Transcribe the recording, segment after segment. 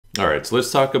All right, so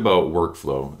let's talk about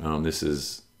workflow. This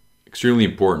is extremely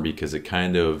important because it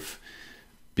kind of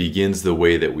begins the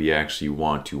way that we actually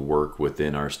want to work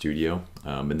within our studio.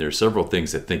 And there's several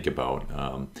things to think about.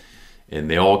 And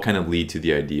they all kind of lead to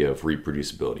the idea of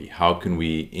reproducibility. How can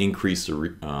we increase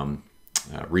the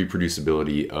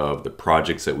reproducibility of the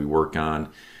projects that we work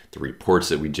on, the reports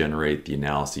that we generate, the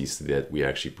analyses that we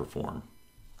actually perform?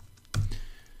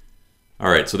 All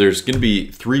right, so there's going to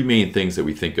be three main things that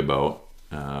we think about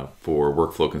for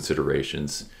workflow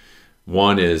considerations.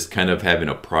 One is kind of having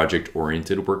a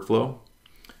project-oriented workflow.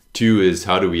 Two is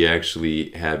how do we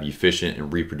actually have efficient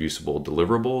and reproducible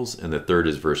deliverables. And the third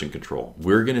is version control.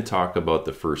 We're going to talk about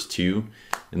the first two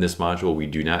in this module. We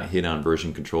do not hit on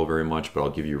version control very much, but I'll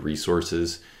give you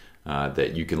resources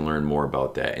that you can learn more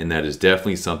about that. And that is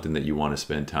definitely something that you want to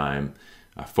spend time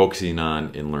focusing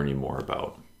on and learning more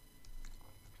about.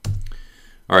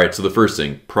 All right, so the first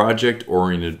thing,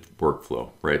 project-oriented workflow,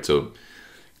 right? So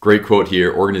great quote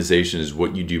here, organization is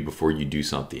what you do before you do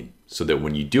something, so that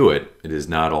when you do it, it is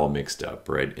not all mixed up,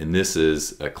 right? And this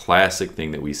is a classic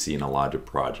thing that we see in a lot of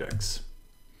projects.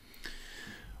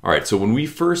 All right, so when we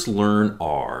first learn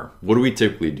R, what do we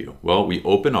typically do? Well, we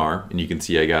open R, and you can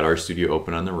see I got RStudio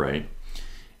open on the right.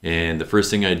 And the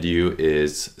first thing I do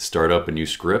is start up a new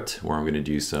script where I'm gonna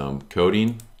do some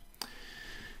coding.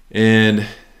 And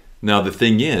now the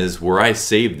thing is, where I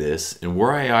save this and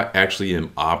where I actually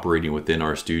am operating within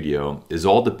RStudio is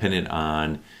all dependent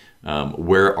on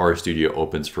where RStudio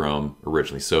opens from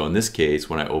originally. So in this case,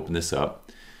 when I open this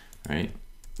up, right,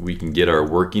 we can get our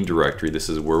working directory. This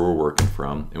is where we're working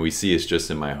from, and we see it's just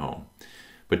in my home.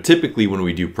 But typically when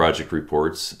we do project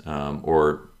reports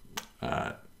or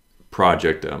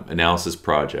project analysis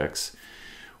projects,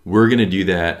 we're gonna do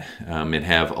that and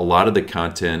have a lot of the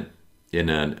content in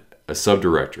a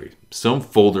subdirectory, some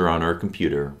folder on our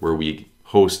computer where we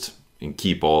host and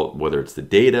keep all, whether it's the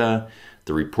data,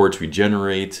 the reports we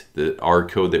generate, the R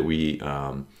code that we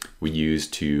use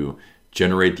to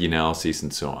generate the analyses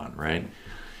and so on, right?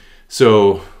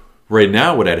 So right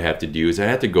now what I'd have to do is I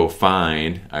have to go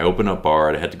find, I open up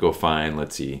R, I had to go find,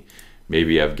 let's see,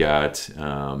 maybe I've got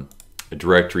a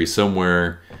directory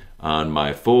somewhere on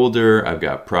my folder, I've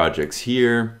got projects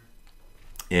here,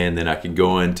 and then I can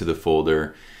go into the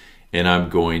folder and I'm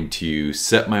going to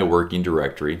set my working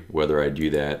directory, whether I do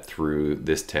that through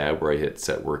this tab where I hit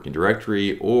set working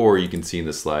directory, or you can see in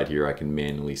the slide here, I can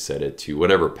manually set it to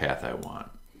whatever path I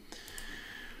want.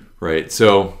 Right,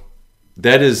 so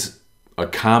that is a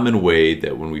common way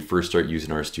that when we first start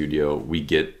using RStudio, we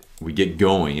get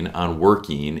going on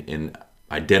working and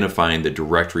identifying the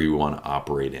directory we want to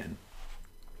operate in.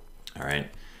 All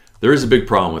right, there is a big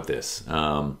problem with this.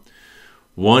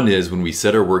 One is when we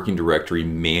set our working directory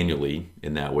manually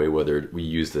in that way, whether we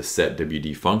use the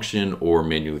setwd function or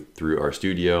manually through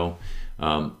RStudio,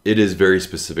 it is very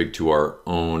specific to our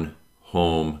own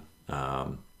home,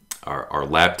 our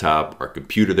laptop, our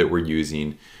computer that we're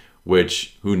using,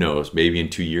 which who knows, maybe in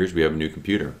 2 years we have a new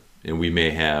computer and we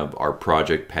may have our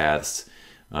project paths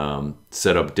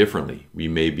set up differently. We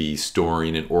may be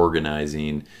storing and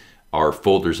organizing our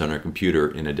folders on our computer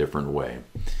in a different way.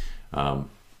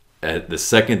 The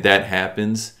second that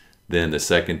happens, then the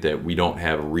second that we don't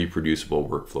have a reproducible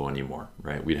workflow anymore,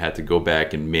 right? We'd have to go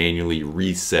back and manually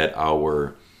reset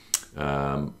our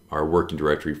working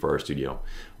directory for RStudio.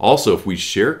 Also, if we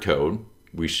share code,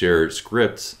 we share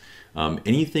scripts,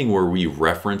 anything where we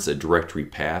reference a directory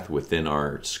path within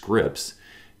our scripts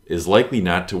is likely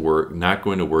not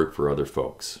going to work for other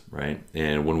folks, right?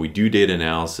 And when we do data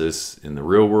analysis in the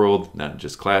real world, not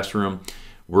just classroom,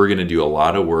 we're going to do a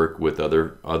lot of work with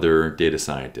other data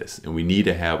scientists, and we need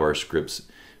to have our scripts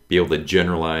be able to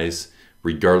generalize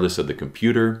regardless of the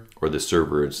computer or the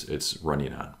server it's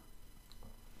running on.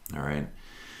 All right.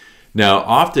 Now,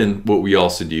 often what we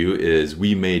also do is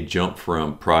we may jump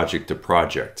from project to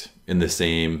project in the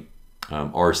same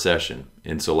R session.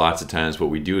 And so lots of times what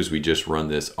we do is we just run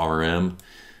this RM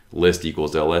list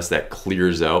equals ls that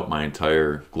clears out my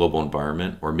entire global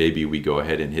environment, or maybe we go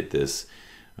ahead and hit this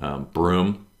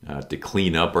broom to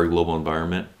clean up our global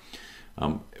environment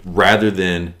rather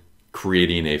than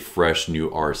creating a fresh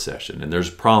new R session. And there's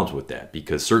problems with that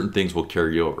because certain things will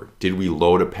carry over. Did we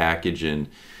load a package in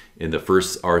the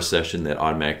first R session that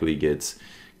automatically gets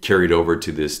carried over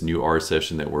to this new R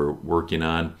session that we're working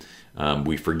on?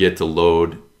 We forget to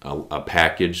load a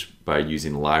package by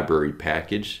using library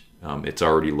package. It's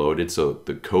already loaded, so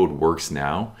the code works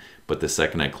now, but the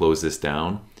second I close this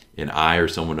down and I or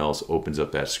someone else opens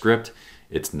up that script,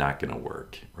 it's not going to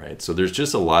work, right? So there's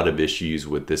just a lot of issues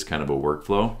with this kind of a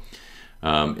workflow,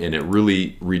 and it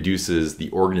really reduces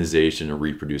the organization and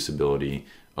reproducibility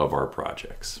of our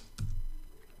projects.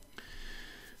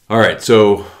 All right,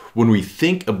 so when we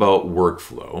think about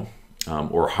workflow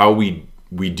or how we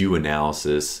do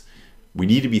analysis, we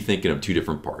need to be thinking of two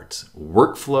different parts: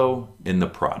 workflow and the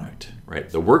product, right?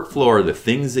 The workflow are the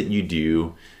things that you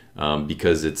do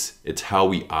because it's how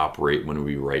we operate when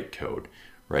we write code,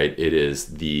 right? It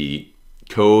is the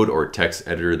code or text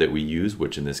editor that we use,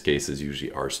 which in this case is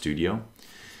usually RStudio.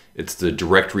 It's the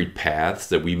directory paths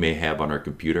that we may have on our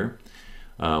computer,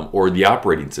 or the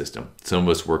operating system. Some of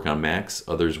us work on Macs,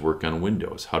 others work on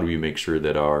Windows. How do we make sure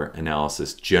that our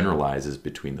analysis generalizes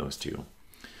between those two?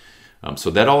 So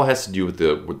that all has to do with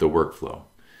the workflow.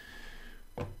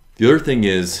 The other thing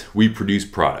is we produce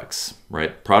products,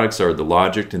 right? Products are the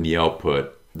logic and the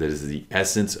output that is the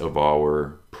essence of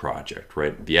our project,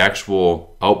 right? The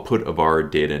actual output of our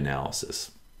data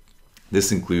analysis.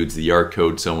 This includes the R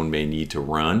code someone may need to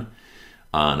run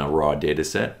on a raw data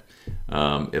set.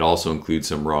 It also includes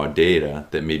some raw data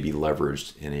that may be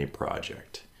leveraged in a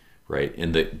project, right?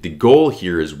 And the goal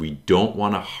here is we don't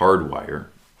want to hardwire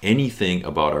anything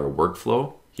about our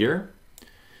workflow here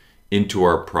into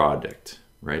our product,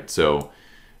 right? So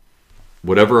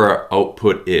whatever our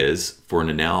output is for an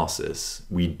analysis,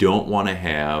 we don't want to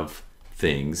have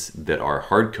things that are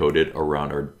hard-coded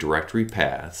around our directory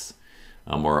paths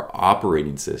or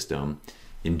operating system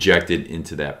injected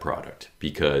into that product,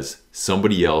 because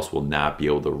somebody else will not be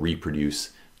able to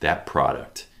reproduce that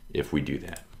product if we do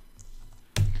that.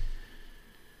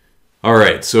 All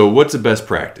right, so what's the best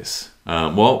practice?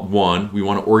 Well, one, we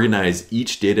want to organize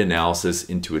each data analysis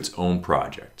into its own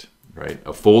project, right?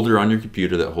 A folder on your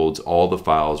computer that holds all the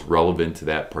files relevant to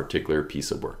that particular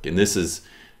piece of work. And this is,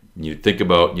 you think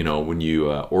about, when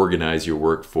you organize your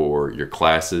work for your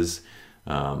classes,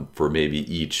 for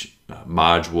maybe each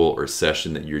module or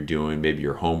session that you're doing, maybe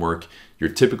your homework, you're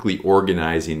typically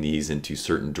organizing these into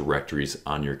certain directories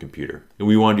on your computer. And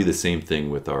we want to do the same thing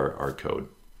with our code.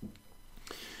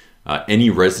 Any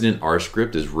resident R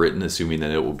script is written assuming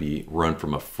that it will be run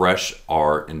from a fresh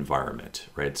R environment,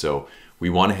 right? So we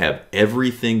want to have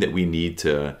everything that we need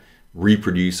to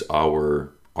reproduce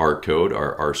our R code,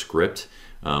 our script,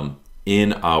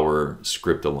 in our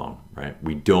script alone, right?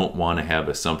 We don't want to have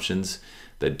assumptions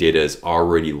that data is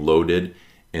already loaded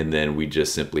and then we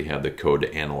just simply have the code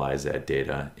to analyze that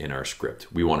data in our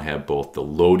script. We want to have both the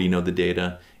loading of the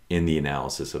data and the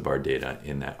analysis of our data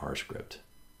in that R script.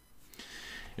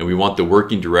 And we want the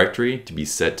working directory to be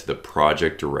set to the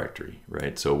project directory,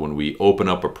 right? So when we open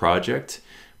up a project,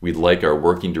 we'd like our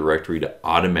working directory to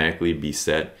automatically be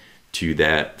set to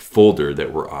that folder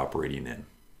that we're operating in,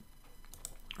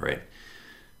 right?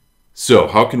 So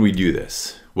how can we do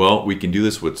this? Well, we can do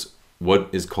this with what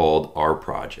is called R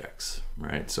projects,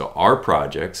 right? So R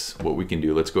projects, what we can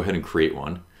do, let's go ahead and create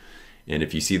one. And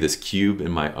if you see this cube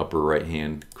in my upper right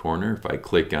hand corner, if I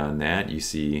click on that, you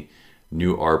see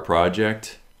new R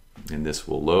project, and this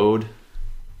will load.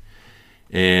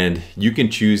 And you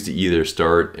can choose to either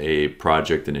start a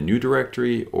project in a new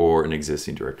directory or an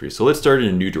existing directory. So let's start in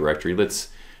a new directory. Let's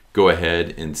go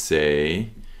ahead and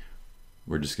say,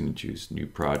 we're just going to choose new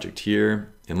project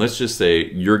here. And let's just say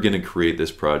you're going to create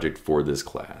this project for this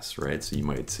class, right? So you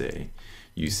might say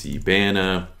UC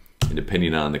BANA, and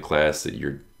depending on the class that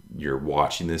you're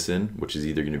watching this in, which is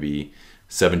either going to be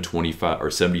 725 or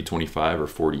 7025 or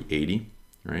 4080,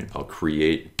 right? I'll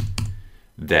create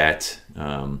that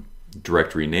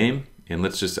directory name, and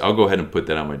I'll go ahead and put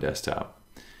that on my desktop.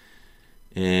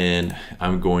 And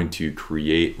I'm going to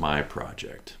create my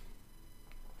project.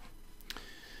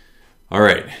 All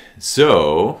right,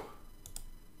 so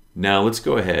now let's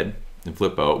go ahead and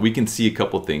flip out. We can see a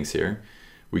couple things here.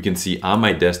 We can see on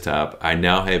my desktop, I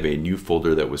now have a new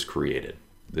folder that was created.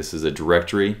 This is a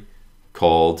directory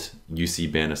called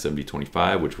UC BANA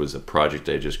 7025, which was a project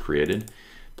I just created.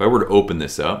 If I were to open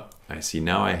this up, I see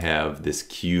now I have this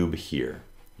cube here.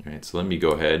 All right, so let me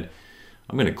go ahead.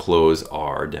 I'm going to close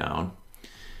R down.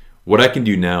 What I can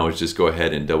do now is just go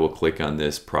ahead and double click on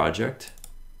this project.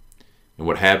 And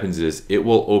what happens is it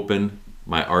will open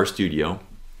my RStudio.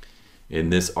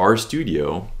 And this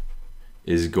RStudio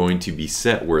is going to be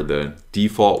set where the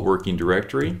default working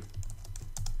directory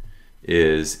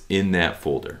is in that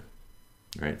folder.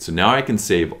 All right, so now I can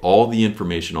save all the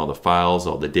information, all the files,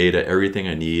 all the data, everything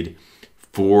I need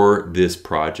for this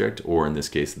project, or in this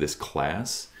case, this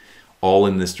class, all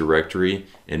in this directory,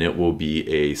 and it will be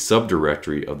a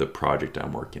subdirectory of the project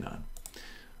I'm working on.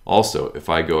 Also, if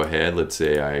I go ahead, let's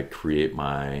say I create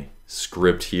my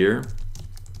script here.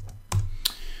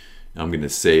 I'm going to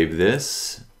save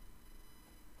this,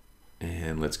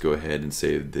 and let's go ahead and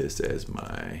save this as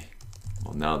my,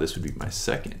 well, now this would be my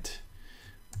second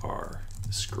R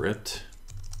script.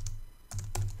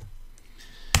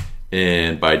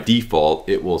 And by default,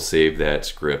 it will save that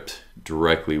script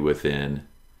directly within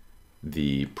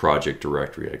the project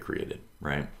directory I created,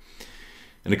 right?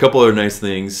 And a couple other nice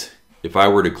things, if I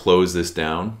were to close this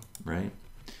down, right?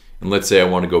 And let's say I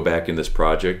want to go back in this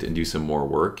project and do some more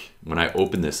work. When I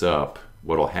open this up,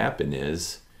 what'll happen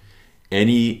is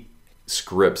any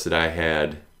scripts that I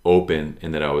had open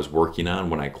and that I was working on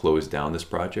when I closed down this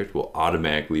project will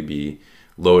automatically be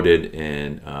loaded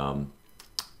and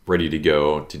ready to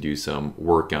go to do some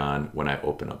work on when I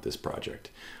open up this project.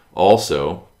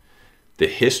 Also, the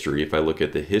history, if I look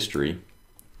at the history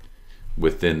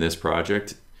within this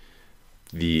project,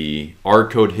 the R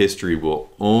code history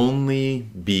will only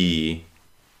be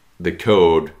the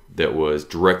code that was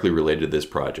directly related to this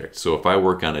project. So if I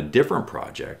work on a different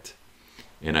project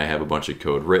and I have a bunch of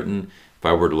code written, if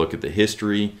I were to look at the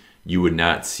history, you would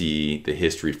not see the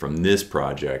history from this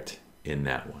project in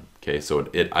that one. Okay, so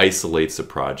it isolates the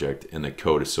project and the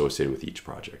code associated with each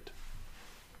project.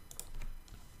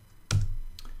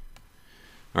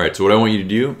 All right, so what I want you to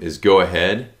do is go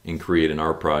ahead and create an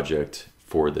R project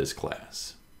for this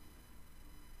class.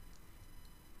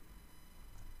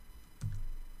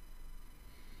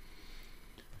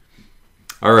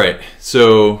 All right,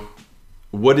 so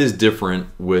what is different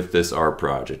with this R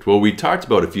project? Well, we talked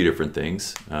about a few different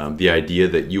things. The idea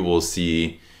that you will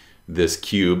see this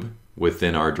cube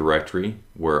within our directory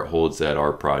where it holds that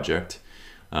R project.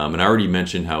 And I already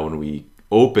mentioned how when we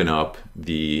open up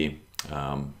the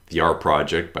R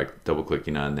project by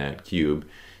double-clicking on that cube,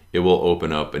 it will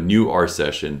open up a new R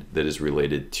session that is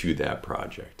related to that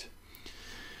project.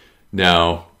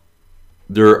 Now,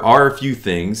 there are a few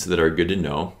things that are good to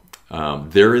know.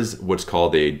 There is what's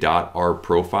called a .r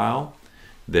profile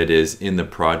that is in the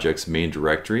project's main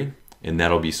directory, and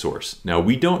that'll be source. Now,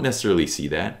 we don't necessarily see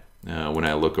that when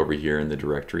I look over here in the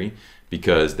directory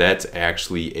because that's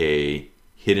actually a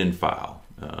hidden file.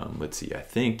 Let's see, I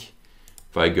think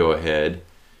if I go ahead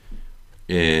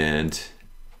and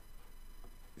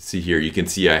see here, you can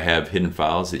see I have hidden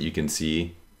files that you can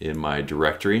see in my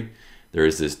directory. There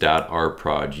is this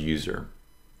 .rproj user,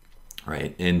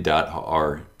 right, in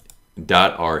 .r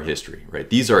history, right?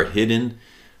 These are hidden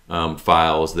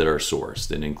files that are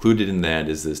sourced, and included in that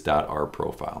is this .r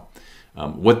profile.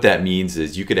 What that means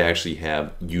is you could actually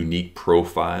have unique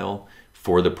profile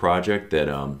for the project that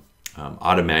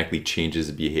automatically changes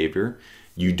the behavior.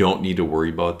 You don't need to worry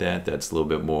about that. That's a little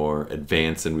bit more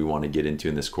advanced than we want to get into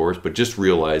in this course, but just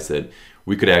realize that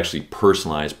we could actually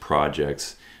personalize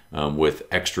projects with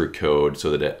extra code so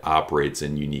that it operates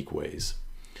in unique ways.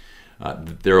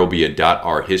 There will be a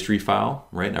 .r history file,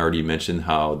 right? I already mentioned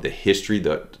how the history,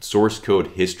 the source code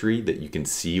history that you can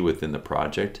see within the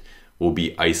project will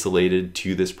be isolated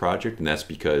to this project, and that's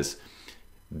because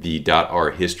the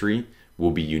 .r history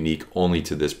will be unique only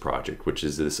to this project, which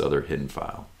is this other hidden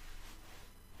file.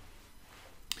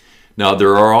 Now,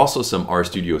 there are also some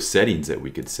RStudio settings that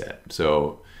we could set.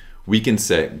 So we can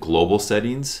set global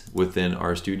settings within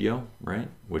RStudio, right?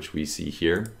 Which we see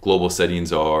here. Global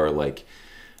settings are like,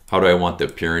 how do I want the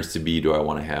appearance to be? Do I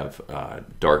want to have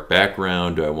dark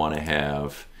background? Do I want to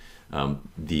have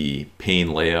the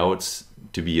pane layouts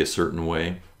to be a certain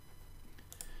way?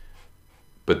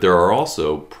 But there are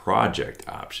also project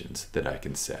options that I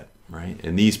can set, right?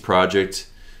 And these project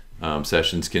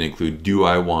sessions can include, do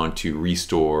I want to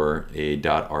restore a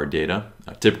 .r data?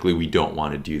 Typically, we don't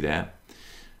want to do that.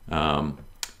 And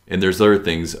there's other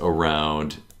things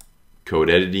around code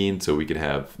editing, so we could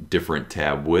have different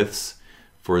tab widths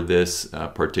for this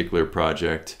particular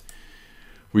project.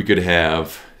 We could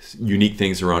have unique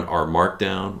things around R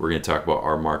Markdown. We're going to talk about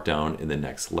R Markdown in the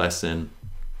next lesson,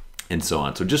 and so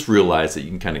on. So just realize that you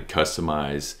can kind of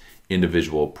customize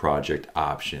individual project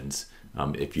options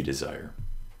if you desire.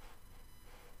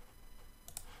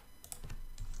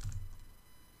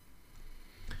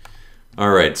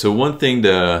 All right, so one thing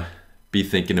to be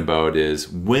thinking about is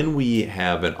when we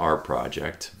have an R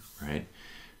project, right?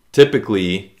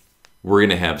 Typically, we're going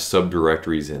to have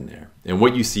subdirectories in there. And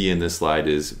what you see in this slide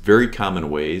is very common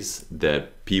ways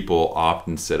that people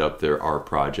often set up their R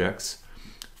projects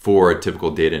for a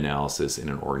typical data analysis in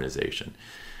an organization.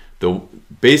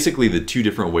 Basically, the two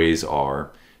different ways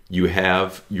are you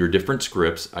have your different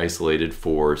scripts isolated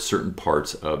for certain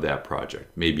parts of that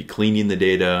project. Maybe cleaning the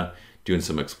data, doing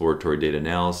some exploratory data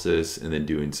analysis, and then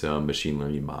doing some machine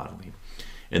learning modeling.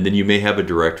 And then you may have a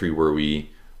directory where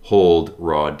we hold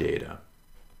raw data.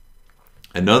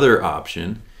 Another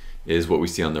option is what we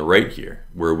see on the right here,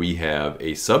 where we have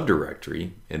a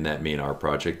subdirectory in that main R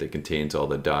project that contains all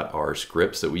the .r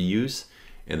scripts that we use,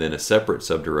 and then a separate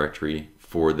subdirectory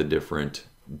for the different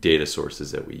data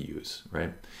sources that we use,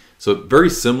 right? So very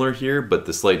similar here, but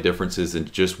the slight difference is in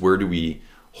just where do we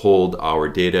hold our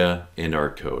data and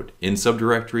our code, in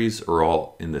subdirectories or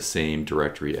all in the same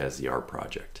directory as the R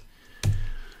project.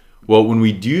 Well, when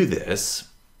we do this,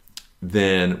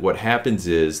 then what happens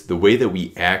is the way that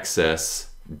we access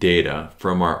data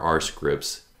from our R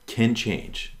scripts can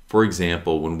change. For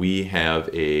example, when we have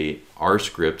a R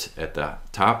script at the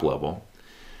top level,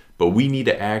 but we need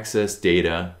to access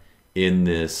data in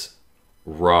this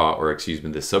raw, or excuse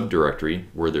me, the subdirectory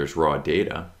where there's raw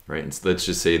data, right? And so let's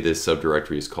just say this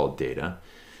subdirectory is called data.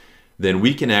 Then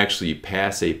we can actually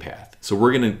pass a path. So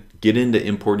we're going to get into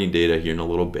importing data here in a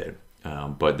little bit,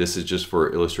 but this is just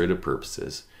for illustrative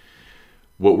purposes.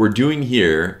 What we're doing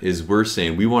here is we're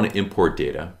saying we want to import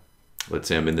data. Let's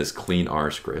say I'm in this clean R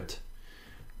script.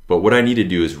 But what I need to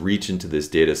do is reach into this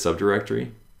data subdirectory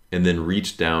and then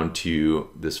reach down to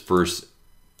this first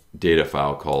data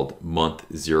file called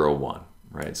month01,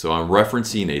 right? So I'm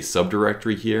referencing a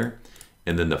subdirectory here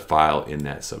and then the file in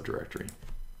that subdirectory.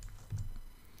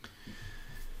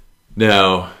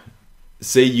 Now,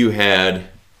 say you had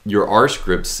your R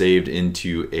scripts saved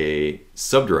into a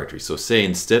subdirectory. So say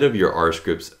instead of your R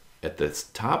scripts at the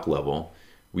top level,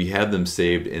 we have them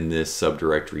saved in this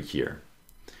subdirectory here.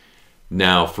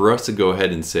 Now, for us to go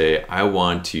ahead and say, I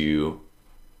want to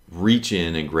reach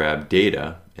in and grab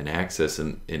data and access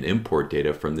and import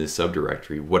data from this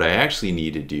subdirectory, what I actually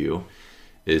need to do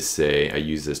is say, I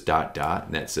use this ...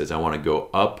 and that says I want to go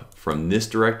up from this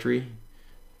directory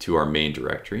to our main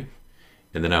directory.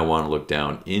 And then I want to look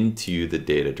down into the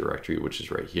data directory, which is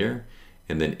right here,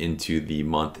 and then into the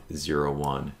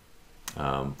month01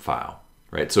 file,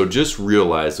 right? So just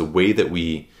realize the way that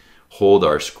we hold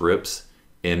our scripts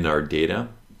in our data,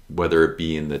 whether it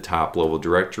be in the top level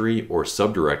directory or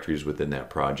subdirectories within that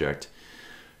project,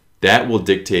 that will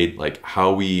dictate like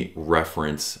how we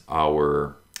reference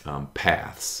our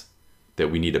paths that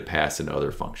we need to pass in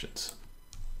other functions.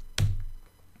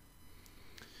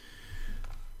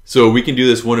 So we can do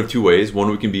this one of two ways. One,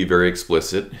 we can be very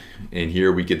explicit, and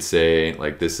here we could say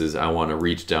like this is, I want to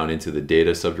reach down into the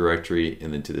data subdirectory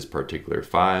and then to this particular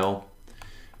file.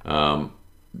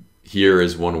 Here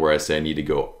is one where I say I need to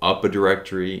go up a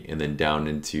directory and then down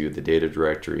into the data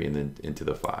directory and then into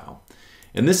the file.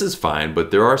 And this is fine,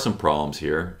 but there are some problems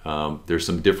here. There's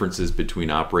some differences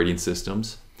between operating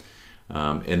systems.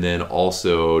 And then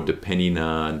also depending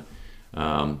on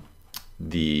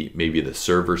maybe the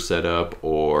server setup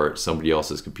or somebody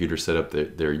else's computer setup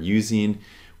that they're using,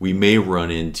 we may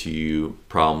run into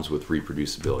problems with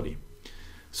reproducibility.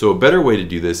 So a better way to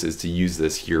do this is to use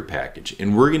this here package.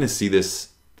 And we're going to see this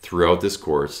throughout this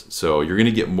course. So you're going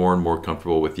to get more and more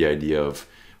comfortable with the idea of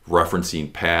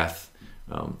referencing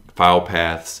file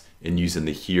paths and using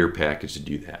the here package to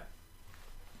do that.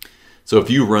 So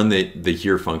if you run the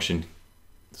here function,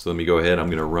 so let me go ahead, I'm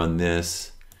going to run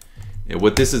this. And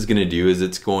what this is going to do is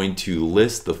it's going to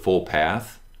list the full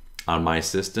path on my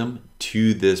system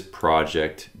to this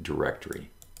project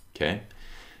directory. Okay.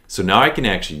 So now I can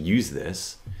actually use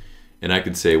this. And I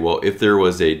could say, well, if there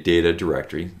was a data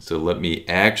directory, so let me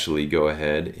actually go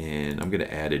ahead and I'm going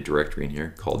to add a directory in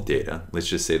here called data. Let's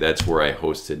just say that's where I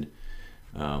hosted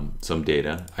some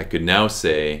data. I could now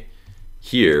say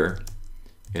here,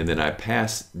 and then I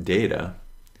pass data,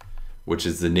 which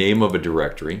is the name of a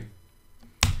directory.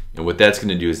 And what that's going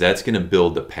to do is that's going to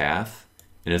build the path,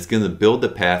 and it's going to build the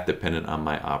path dependent on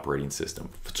my operating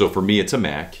system. So for me, it's a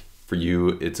Mac. For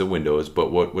you, it's a Windows.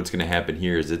 But what's going to happen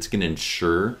here is it's going to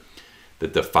ensure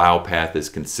that the file path is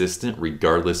consistent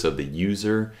regardless of the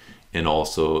user and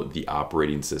also the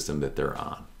operating system that they're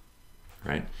on,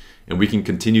 right? And we can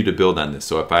continue to build on this.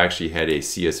 So if I actually had a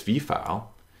CSV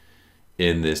file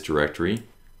in this directory,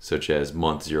 such as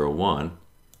month01,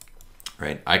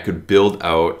 right, I could build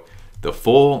out the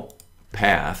full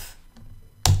path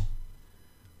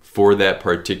for that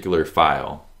particular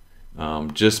file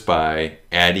just by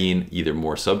adding either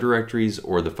more subdirectories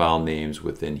or the file names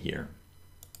within here.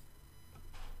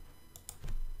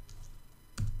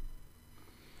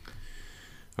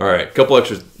 All right, a couple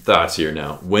extra thoughts here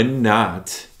now. When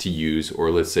not to use, or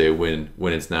let's say when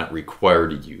it's not required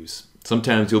to use.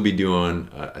 Sometimes you'll be doing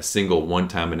a single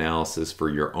one-time analysis for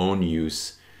your own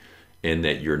use and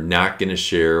that you're not going to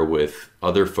share with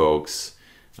other folks,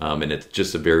 and it's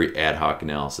just a very ad hoc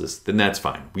analysis, then that's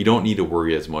fine. We don't need to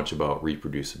worry as much about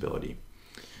reproducibility.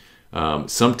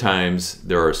 Sometimes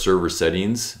there are server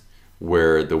settings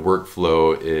where the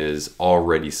workflow is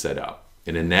already set up.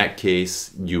 And in that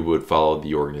case, you would follow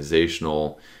the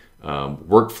organizational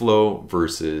workflow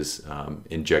versus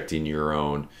injecting your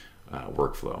own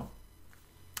workflow.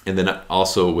 And then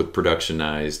also with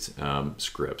productionized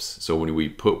scripts. So when we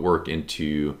put work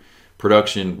into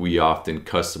production, we often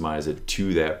customize it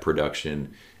to that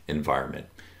production environment.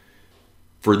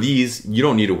 For these, you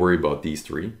don't need to worry about these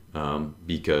three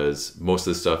because most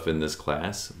of the stuff in this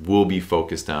class will be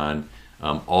focused on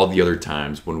all the other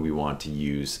times when we want to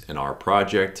use an R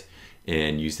project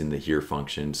and using the here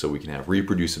function so we can have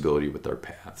reproducibility with our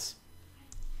paths.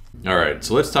 All right,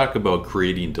 so let's talk about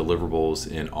creating deliverables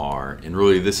in R. And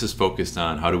really this is focused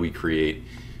on how do we create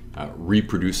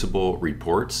reproducible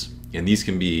reports. And these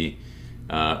can be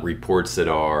reports that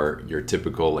are your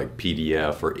typical like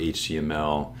PDF or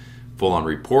HTML full-on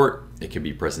report. It can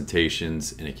be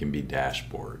presentations and it can be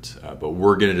dashboards. But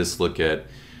we're gonna just look at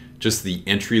just the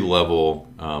entry-level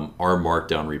R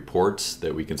Markdown reports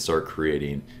that we can start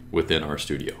creating within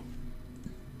RStudio.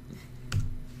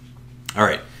 All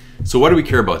right. So why do we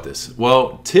care about this?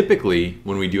 Well, typically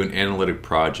when we do an analytic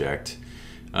project,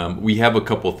 we have a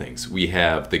couple things. We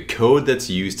have the code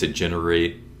that's used to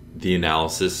generate the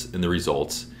analysis and the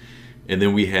results, and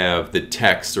then we have the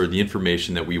text or the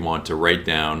information that we want to write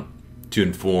down to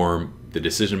inform the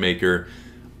decision maker,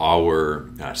 our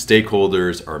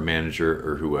stakeholders, our manager,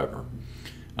 or whoever.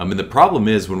 And the problem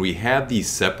is when we have these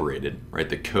separated, right,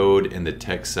 the code and the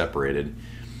text separated,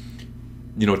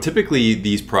 you know, typically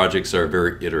these projects are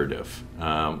very iterative.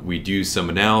 We do some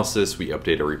analysis, we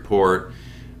update a report,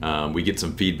 we get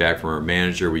some feedback from our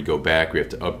manager, we go back, we have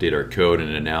to update our code and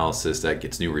analysis, that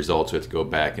gets new results, we have to go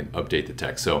back and update the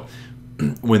text. So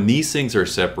when these things are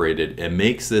separated, it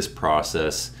makes this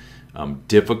process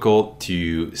difficult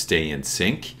to stay in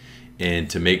sync and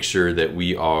to make sure that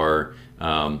we are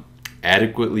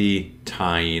adequately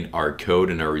tying our code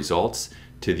and our results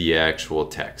to the actual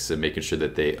text and making sure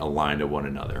that they align to one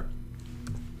another.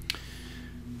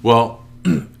 Well,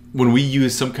 when we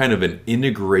use some kind of an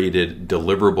integrated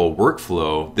deliverable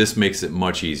workflow, this makes it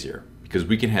much easier because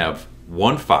we can have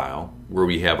one file where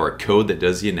we have our code that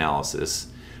does the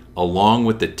analysis along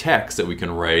with the text that we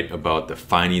can write about the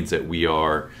findings that we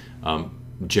are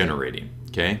generating,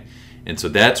 okay? And so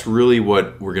that's really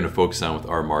what we're going to focus on with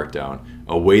R Markdown,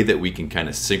 a way that we can kind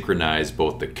of synchronize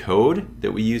both the code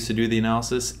that we use to do the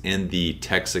analysis and the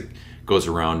text that goes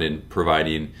around in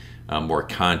providing more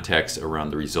context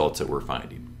around the results that we're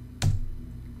finding.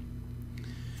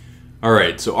 All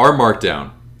right, so R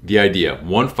Markdown, the idea,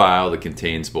 one file that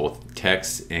contains both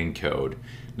text and code.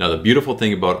 Now the beautiful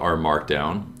thing about R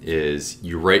Markdown is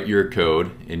you write your code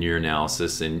and your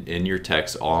analysis and your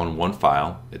text all in one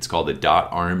file. It's called a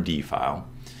 .rmd file.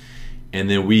 And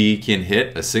then we can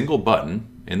hit a single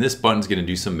button, and this button's gonna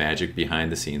do some magic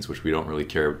behind the scenes, which we don't really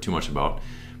care too much about.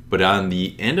 But on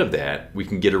the end of that, we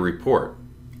can get a report.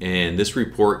 And this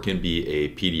report can be a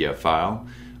PDF file,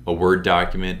 a Word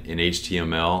document, an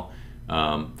HTML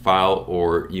file,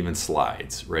 or even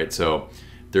slides, right? So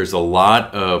there's a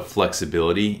lot of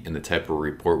flexibility in the type of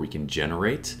report we can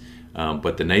generate,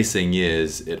 but the nice thing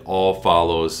is it all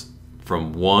follows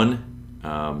from one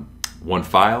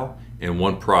file and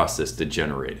one process to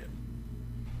generate it.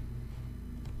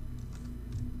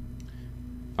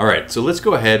 All right, so let's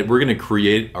go ahead. We're going to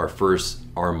create our first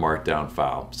R Markdown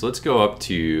file. So let's go up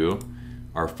to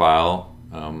our file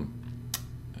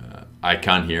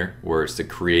icon here, where it's to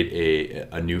create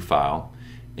a new file.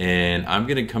 And I'm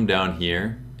going to come down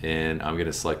here and I'm going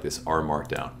to select this R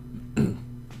Markdown.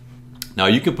 Now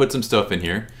you can put some stuff in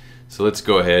here. So let's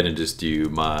go ahead and just do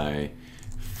my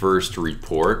first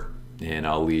report, and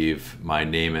I'll leave my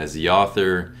name as the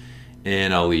author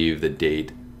and I'll leave the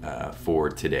date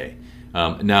for today.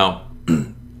 Now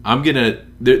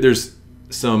there's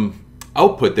some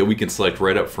output that we can select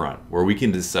right up front where we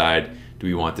can decide, do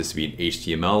we want this to be an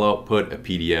HTML output, a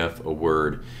PDF, a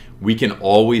Word? We can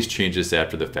always change this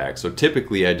after the fact. So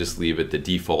typically I just leave it the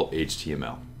default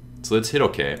HTML. So let's hit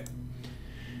OK.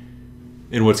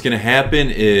 And what's going to happen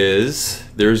is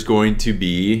there's going to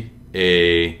be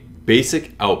a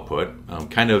basic output,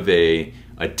 kind of a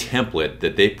template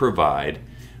that they provide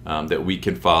that we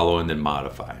can follow and then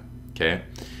modify. Okay.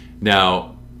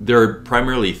 Now there are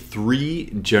primarily three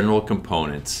general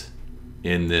components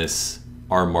in this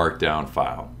R Markdown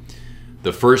file.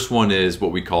 The first one is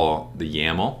what we call the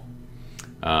YAML.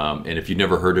 And if you've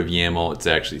never heard of YAML, it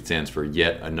actually stands for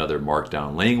yet another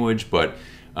Markdown language, but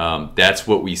that's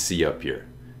what we see up here.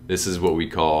 This is what we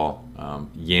call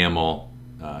YAML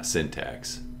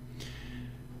syntax.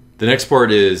 The next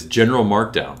part is general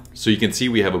Markdown. So you can see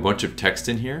we have a bunch of text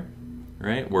in here,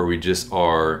 right? Where we just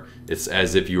are, it's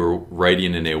as if you were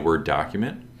writing in a Word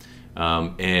document.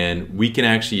 And we can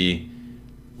actually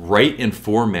write and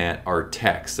format our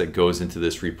text that goes into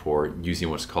this report using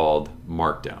what's called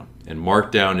Markdown. And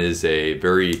Markdown is a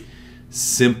very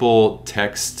simple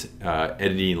text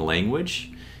editing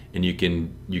language, and you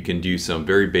can do some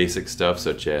very basic stuff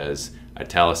such as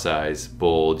italicize,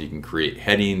 bold, you can create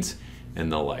headings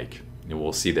and the like, and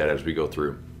we'll see that as we go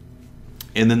through.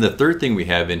 And then the third thing we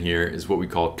have in here is what we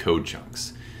call code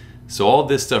chunks. So all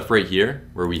this stuff right here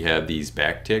where we have these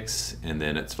backticks and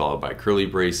then it's followed by curly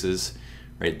braces,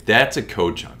 right? That's a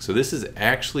code chunk. So this is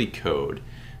actually code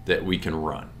that we can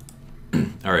run.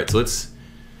 All right, so let's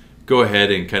go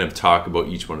ahead and kind of talk about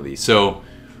each one of these. So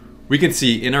we can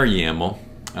see in our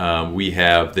YAML, we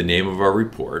have the name of our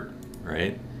report,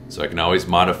 right? So I can always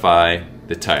modify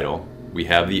the title. We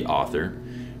have the author,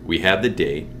 we have the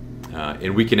date,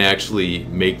 and we can actually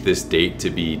make this date to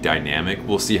be dynamic.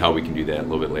 We'll see how we can do that a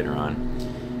little bit later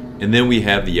on. And then we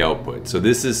have the output. So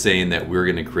this is saying that we're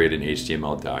going to create an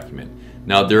HTML document.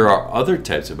 Now there are other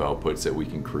types of outputs that we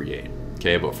can create,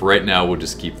 okay? But for right now, we'll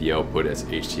just keep the output as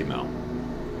HTML.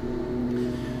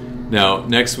 Now,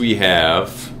 next we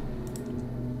have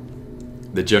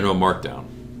the general markdown,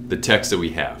 the text that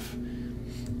we have,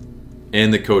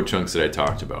 and the code chunks that I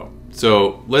talked about.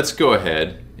 So let's go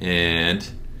ahead and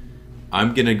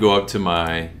I'm gonna go up to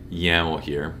my YAML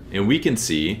here, and we can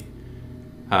see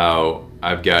how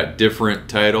I've got different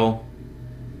title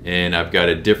and I've got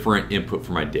a different input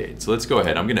for my date. So let's go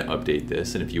ahead, I'm gonna update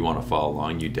this, and if you wanna follow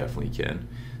along, you definitely can.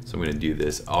 So I'm gonna do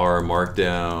this R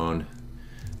Markdown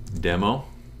demo.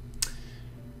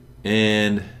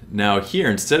 And now here,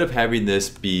 instead of having this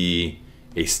be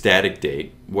a static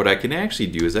date, what I can actually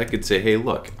do is I could say, hey,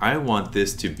 look, I want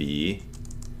this to be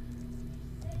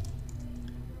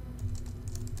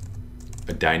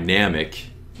a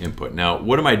dynamic input. Now,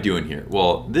 what am I doing here?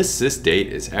 Well, this sysdate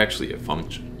is actually a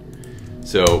function.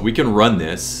 So we can run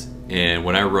this, and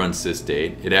when I run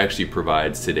sysdate, it actually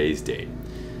provides today's date.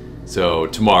 So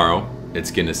tomorrow,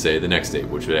 it's gonna say the next date,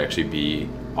 which would actually be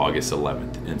August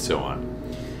 11th, and so on.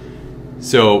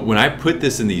 So when I put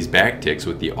this in these backticks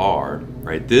with the R,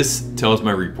 right, this tells my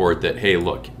report that, hey,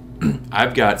 look,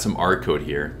 I've got some R code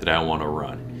here that I want to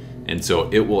run. And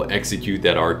so it will execute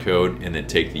that R code and then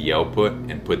take the output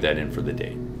and put that in for the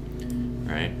date,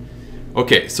 right?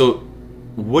 Okay, so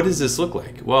what does this look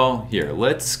like? Well, here,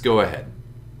 let's go ahead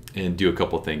and do a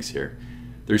couple things here.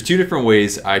 There's two different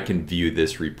ways I can view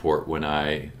this report when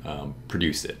I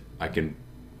produce it. I can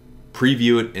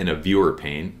preview it in a viewer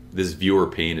pane. This viewer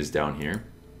pane is down here,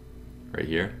 right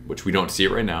here, which we don't see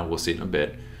it right now. We'll see it in a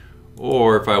bit.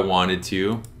 Or if I wanted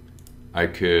to, I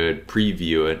could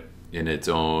preview it in its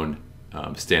own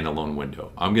standalone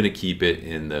window. I'm going to keep it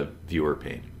in the viewer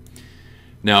pane.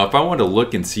 Now, if I want to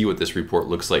look and see what this report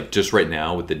looks like just right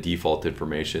now with the default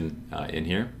information in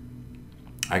here,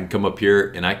 I can come up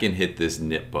here and I can hit this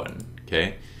knit button,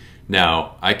 okay?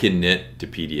 Now, I can knit to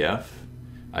PDF.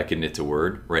 I can knit to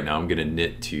Word. Right now I'm going to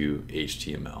knit to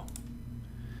HTML.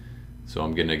 So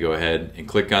I'm going to go ahead and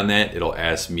click on that. It'll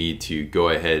ask me to go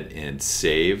ahead and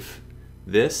save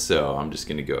this. So I'm just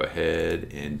going to go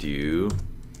ahead and do,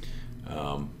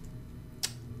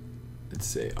 let's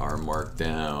say R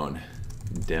Markdown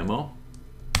demo.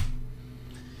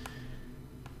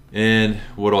 And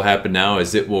what will happen now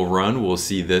is it will run. We'll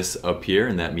see this up here,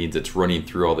 and that means it's running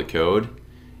through all the code.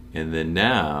 And then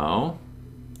now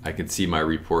I can see my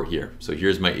report here. So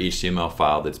here's my HTML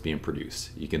file that's being produced.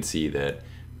 You can see that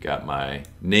I've got my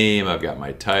name, I've got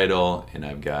my title, and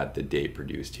I've got the date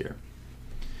produced here.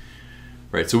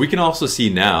 Right, so we can also see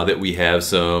now that we have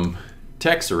some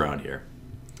text around here.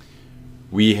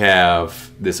 We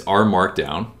have this R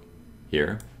Markdown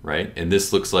here, right? And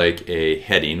this looks like a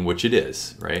heading, which it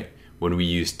is, right? When we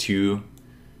use two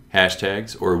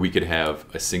hashtags, or we could have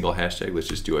a single hashtag. Let's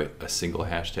just do a single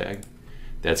hashtag.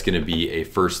 That's going to be a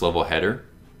first level header.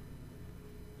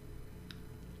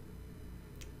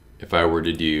 If I were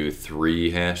to do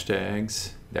 3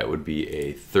 hashtags, that would be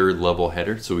a third level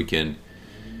header. So we can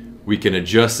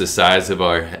adjust the size of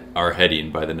our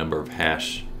heading by the number of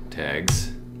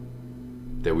hashtags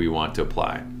that we want to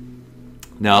apply.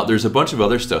 Now, there's a bunch of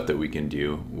other stuff that we can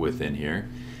do within here.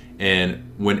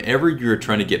 And whenever you're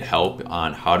trying to get help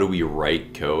on how do we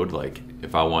write code, like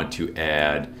if I want to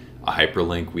add a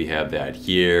hyperlink, we have that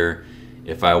here.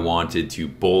 If I wanted to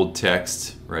bold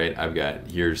text, right, I've got,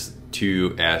 here's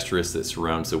 2 asterisks that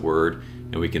surrounds the word,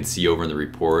 and we can see over in the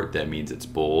report that means it's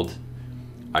bold.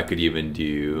 I could even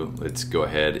do, let's go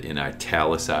ahead and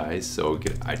italicize. So we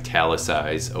could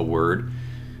italicize a word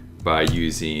by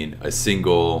using a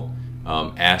single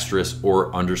asterisk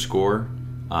or underscore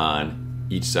on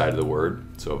each side of the word.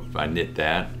 So if I knit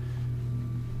that,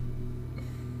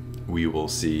 we will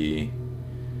see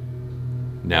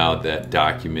Now that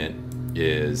document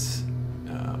is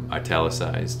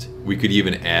italicized. We could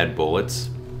even add bullets,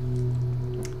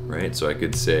 right? So I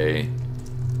could say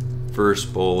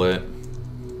first bullet,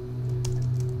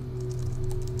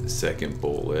 second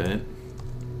bullet,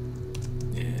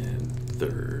 and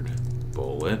third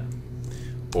bullet.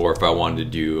 Or if I wanted to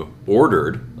do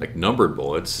ordered, like numbered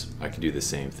bullets, I could do the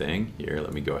same thing. Here,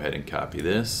 let me go ahead and copy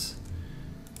this.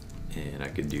 And I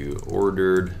could do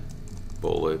ordered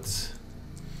bullets.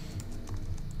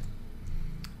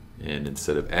 And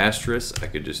instead of asterisk, I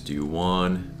could just do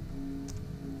 1,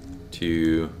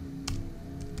 2,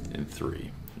 and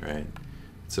 3, right?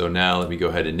 So now let me go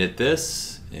ahead and knit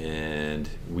this, and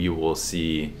we will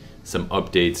see some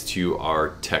updates to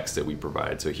our text that we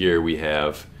provide. So here we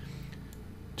have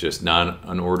just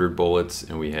non-unordered bullets,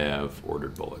 and we have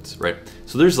ordered bullets, right?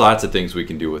 So there's lots of things we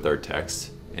can do with our text,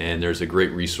 and there's a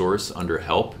great resource under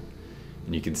help,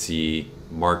 and you can see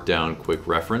Markdown quick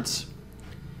reference,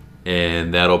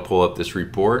 and that'll pull up this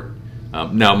report.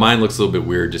 Now mine looks a little bit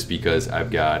weird just because I've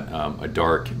got a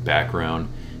dark background,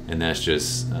 and that's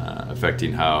just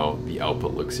affecting how the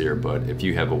output looks here. But if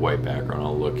you have a white background,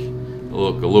 it'll look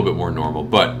a little bit more normal.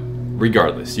 But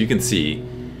regardless, you can see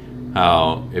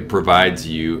how it provides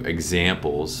you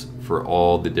examples for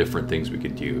all the different things we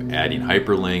could do. Adding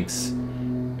hyperlinks,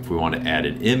 if we want to add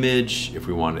an image, if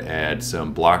we want to add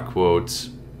some block quotes,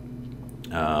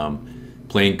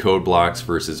 plain code blocks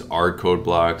versus R code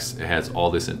blocks. It has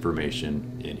all this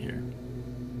information in here.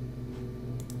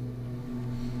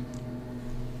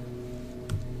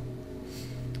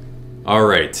 All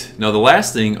right, now the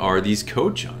last thing are these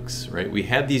code chunks, right? We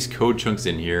have these code chunks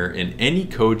in here, and any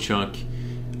code chunk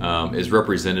is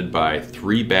represented by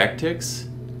 3 backticks,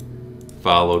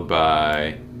 followed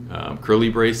by curly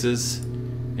braces,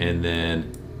 and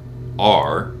then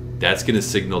R. That's going to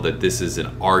signal that this is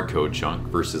an R code chunk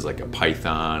versus like a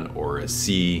Python or a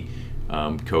C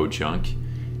code chunk.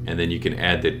 And then you can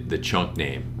add the chunk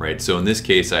name, right? So in this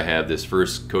case, I have this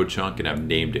first code chunk and I've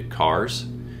named it cars.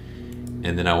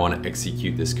 And then I want to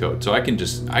execute this code. So I can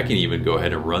even go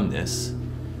ahead and run this,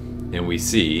 and we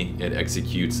see it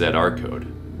executes that R code.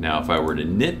 Now if I were to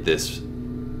knit this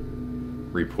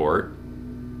report,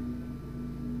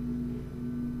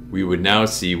 we would now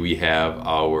see we have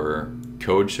our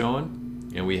code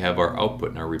showing, and we have our output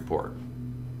in our report.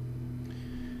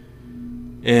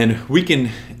 And we can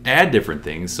add different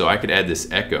things. So I could add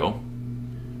this echo,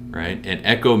 right? And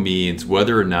echo means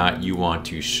whether or not you want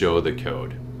to show the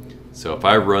code. So if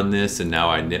I run this and now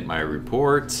I knit my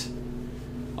report,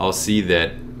 I'll see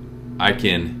that I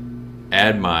can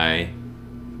add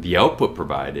the output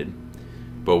provided,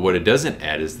 but what it doesn't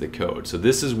add is the code. So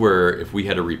this is where if we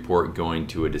had a report going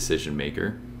to a decision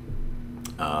maker,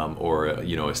 or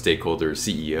a stakeholder,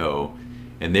 CEO,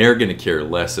 and they're going to care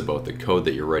less about the code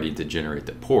that you're writing to generate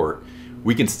the report,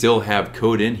 we can still have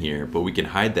code in here, but we can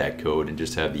hide that code and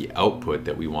just have the output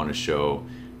that we want to show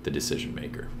the decision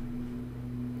maker.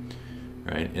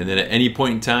 Right? And then at any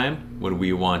point in time when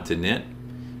we want to knit,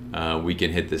 we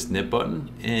can hit this knit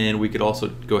button, and we could also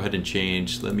go ahead and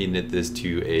change, let me knit this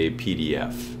to a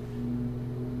PDF.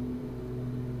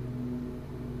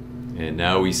 And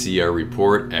now we see our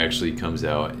report actually comes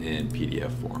out in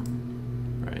PDF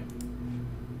form, right?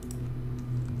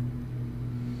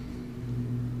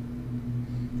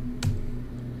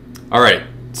 All right,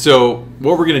 so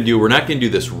what we're gonna do, we're not gonna do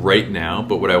this right now,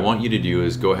 but what I want you to do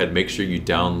is go ahead and make sure you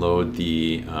download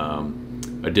the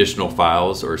additional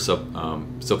files or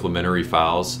supplementary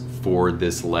files for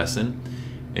this lesson.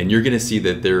 And you're gonna see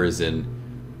that there is an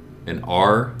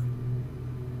R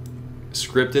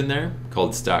script in there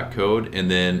called stock code, and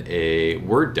then a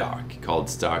Word doc called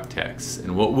stock text.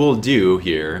 And what we'll do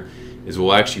here is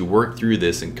we'll actually work through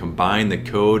this and combine the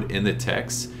code and the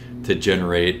text to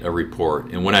generate a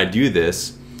report. And when I do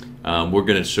this, we're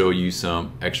going to show you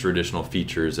some extra additional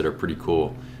features that are pretty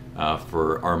cool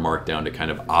for R Markdown to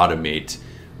kind of automate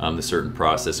the certain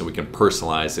process, and we can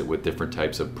personalize it with different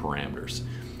types of parameters.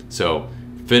 So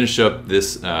finish up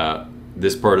this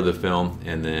this part of the film,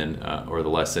 and then or the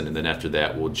lesson, and then after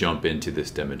that we'll jump into this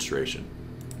demonstration.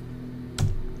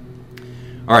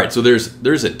 All right, so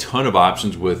there's a ton of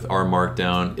options with R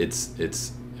Markdown.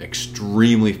 It's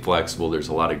extremely flexible. There's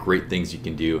a lot of great things you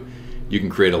can do. You can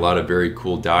create a lot of very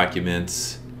cool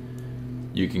documents.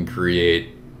 You can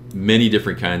create many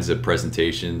different kinds of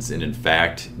presentations, and in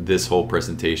fact, this whole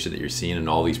presentation that you're seeing and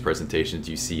all these presentations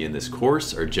you see in this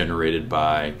course are generated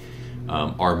by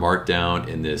R Markdown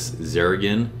in this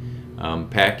Zarigan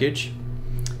package,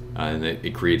 and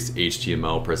it creates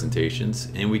HTML presentations.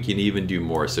 And we can even do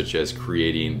more, such as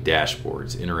creating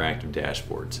dashboards, interactive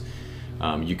dashboards.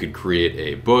 You could create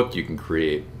a book, you can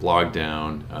create blog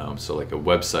down, so like a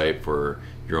website for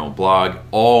your own blog,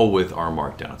 all with R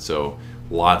Markdown. So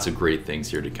lots of great things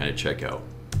here to kind of check out.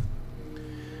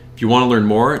 If you want to learn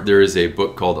more, there is a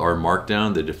book called R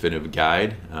Markdown, the Definitive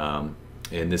Guide,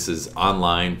 and this is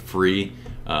online, free,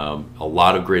 a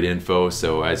lot of great info.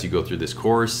 So as you go through this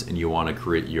course and you want to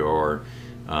create your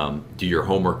do your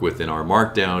homework within R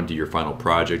Markdown, do your final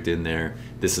project in there,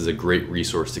 this is a great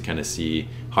resource to kind of see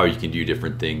how you can do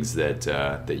different things that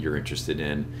that you're interested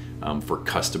in for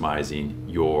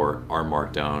customizing your R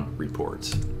Markdown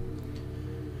reports.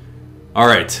 All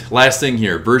right, last thing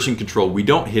here, version control. We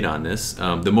don't hit on this.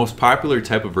 The most popular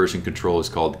type of version control is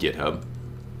called GitHub.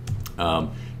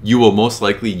 You will most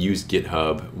likely use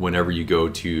GitHub whenever you go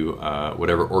to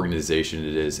whatever organization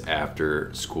it is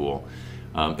after school.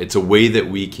 It's a way that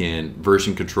we can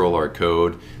version control our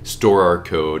code, store our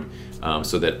code,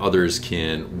 so that others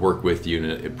can work with you,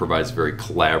 and it provides a very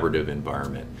collaborative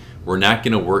environment. We're not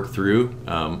going to work through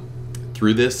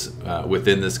this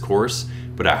within this course,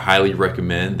 but I highly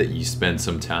recommend that you spend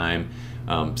some time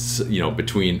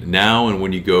between now and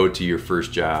when you go to your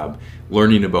first job,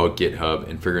 learning about GitHub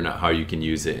and figuring out how you can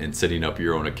use it and setting up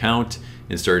your own account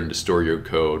and starting to store your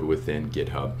code within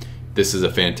GitHub. This is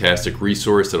a fantastic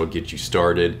resource that'll get you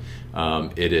started.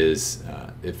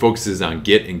 It focuses on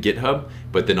Git and GitHub,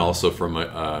 but then also from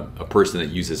a person that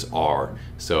uses R.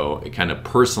 So it kind of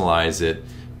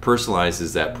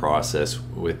personalizes that process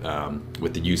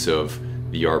with the use of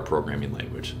the R programming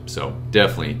language. So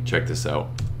definitely check this out.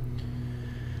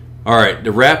 All right,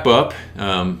 to wrap up,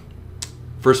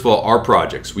 first of all, R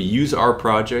projects. We use R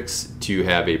projects to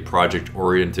have a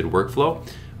project-oriented workflow.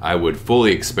 I would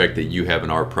fully expect that you have an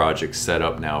R project set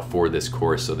up now for this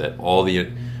course, so that all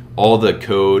the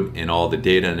code and all the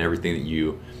data and everything that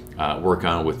you work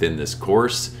on within this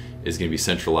course is going to be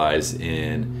centralized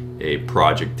in a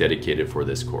project dedicated for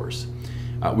this course.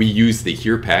 We use the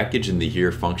here package and the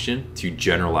here function to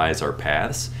generalize our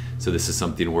paths. So this is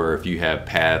something where if you have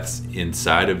paths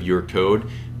inside of your code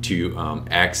to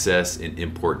access and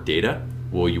import data,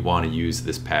 well, you want to use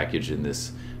this package in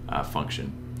this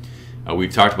function.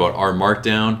 We've talked about R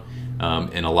Markdown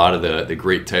and a lot of the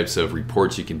great types of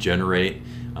reports you can generate,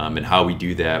 and how we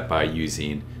do that by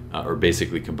using or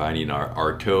basically combining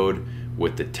our code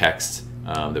with the text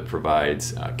that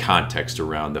provides context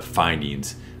around the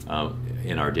findings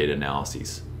in our data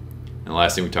analyses. And the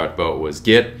last thing we talked about was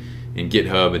Git and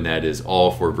GitHub, and that is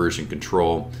all for version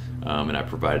control, and I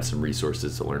provided some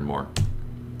resources to learn more.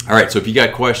 All right, so if you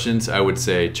got questions, I would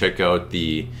say check out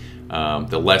the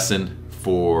lesson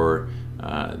for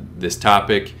this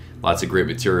topic. Lots of great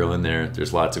material in there.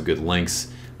 There's lots of good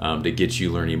links to get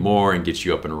you learning more and get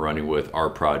you up and running with R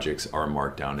projects, R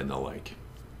Markdown, and the like.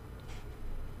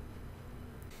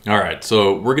 All right,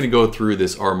 so we're going to go through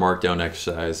this R Markdown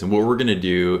exercise, and what we're going to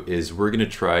do is we're going to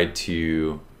try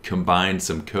to combine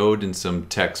some code and some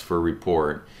text for a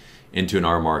report into an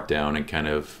R Markdown and kind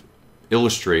of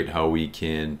illustrate how we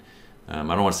can, I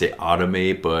don't want to say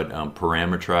automate, but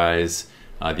parameterize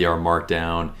the R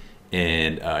Markdown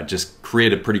and just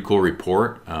create a pretty cool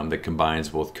report that combines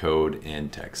both code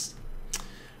and text.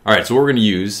 All right, so what we're going to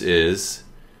use is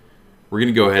we're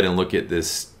going to go ahead and look at this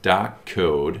stock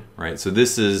code, right? So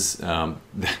this is the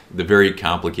very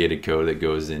complicated code that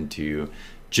goes into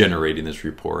generating this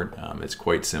report. It's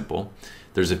quite simple.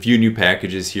 There's a few new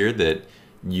packages here that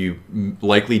you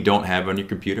likely don't have on your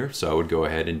computer, so I would go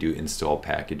ahead and do install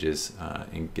packages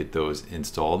and get those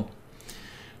installed.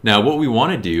 Now what we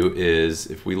want to do is,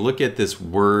 if we look at this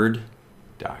Word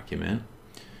document,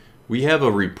 we have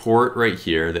a report right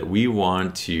here that we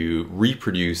want to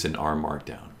reproduce in R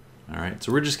Markdown. All right,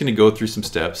 so we're just going to go through some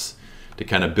steps to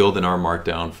kind of build an R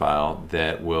Markdown file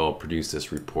that will produce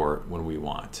this report when we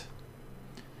want.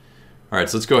 All right,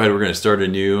 so let's go ahead. We're going to start a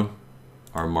new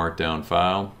R Markdown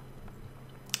file,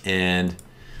 and you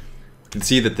can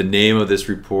see that the name of this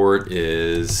report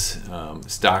is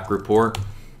stock report.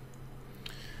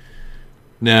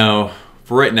 Now,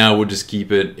 for right now, we'll just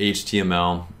keep it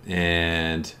HTML,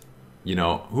 and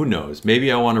who knows?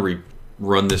 Maybe I want to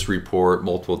run this report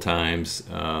multiple times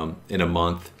in a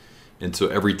month, and so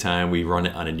every time we run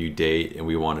it on a new date and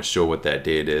we want to show what that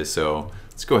date is. So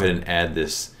let's go ahead and add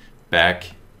this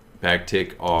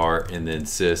backtick R and then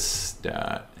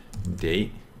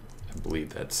sys.date. I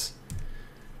believe that's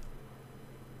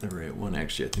the right one.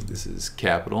 Actually, I think this is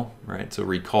capital, right? So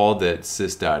recall that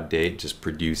sys.date just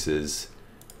produces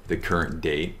the current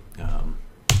date.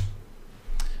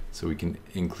 So we can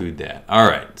include that. All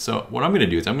right, so what I'm going to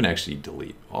do is I'm going to actually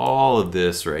delete all of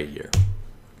this right here.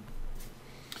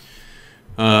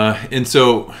 And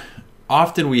so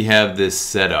often we have this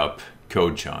set up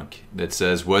code chunk that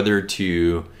says whether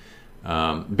to,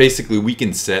 basically we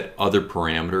can set other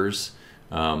parameters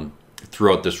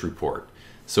throughout this report.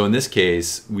 So in this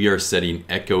case, we are setting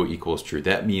echo equals true.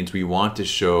 That means we want to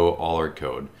show all our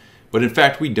code. But in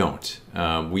fact, we don't.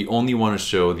 We only want to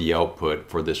show the output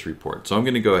for this report. So I'm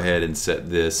going to go ahead and set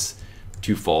this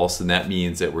to false, and that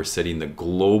means that we're setting the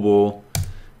global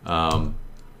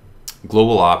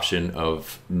option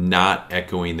of not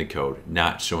echoing the code,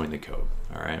 not showing the code.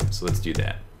 All right, so let's do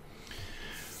that.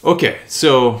 Okay,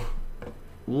 so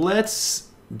let's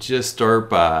just start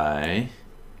by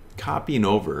copying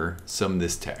over some of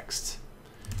this text.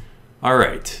 All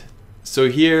right, so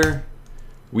here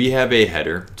we have a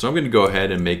header. So I'm going to go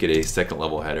ahead and make it a second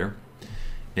level header.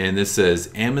 And this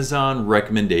says Amazon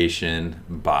recommendation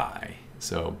buy.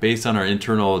 So based on our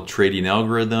internal trading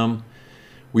algorithm,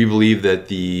 we believe that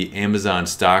the Amazon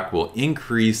stock will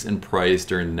increase in price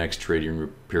during the next trading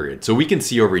period. So we can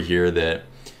see over here that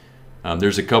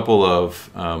there's a couple of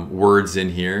words in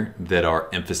here that are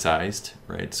emphasized,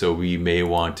 right? So we may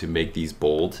want to make these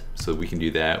bold. So we can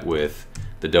do that with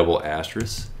the double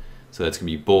asterisk. So that's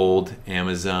going to be bold,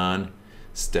 Amazon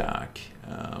stock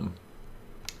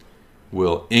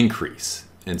will increase.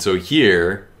 And so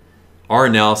here, our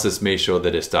analysis may show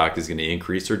that a stock is going to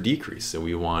increase or decrease. So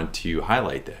we want to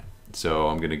highlight that. So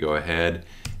I'm going to go ahead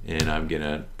and I'm going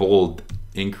to bold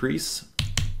increase.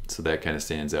 So that kind of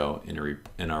stands out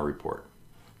in our report.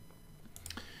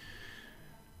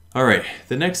 All right,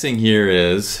 the next thing here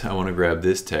is I want to grab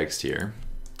this text here.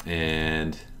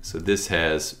 And so this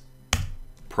has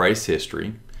price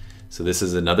history. So this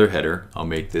is another header. I'll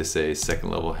make this a second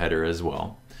level header as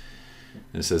well.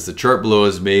 And it says the chart below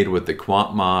is made with the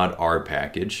QuantMod R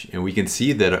package. And we can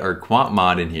see that our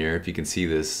QuantMod in here, if you can see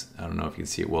this, I don't know if you can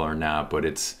see it well or not, but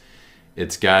it's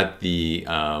got the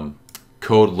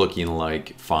code looking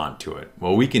like font to it.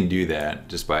 Well, we can do that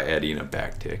just by adding a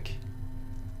backtick.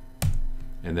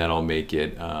 And that'll make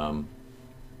it an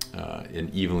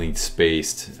evenly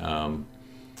spaced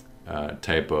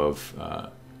type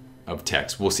of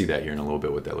text. We'll see that here in a little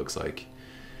bit what that looks like.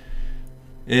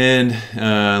 And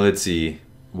let's see,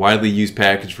 widely used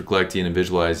package for collecting and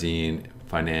visualizing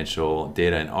financial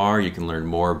data in R. You can learn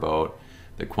more about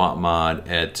the QuantMod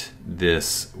at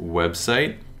this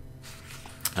website.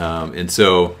 And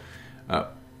so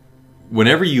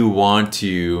whenever you want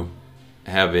to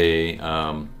have a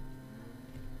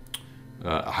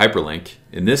hyperlink,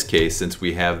 in this case, since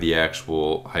we have the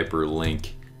actual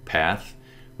hyperlink path,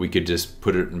 we could just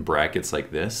put it in brackets like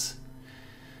this.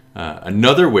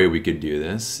 Another way we could do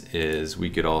this is we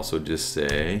could also just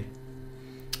say,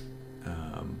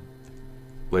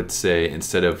 let's say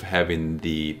instead of having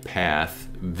the path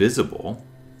visible,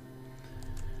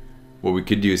 what we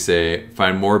could do is say,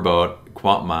 find more about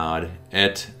QuantMod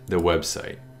at the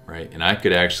website, right? And I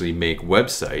could actually make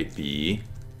website be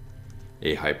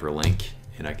a hyperlink,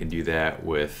 and I can do that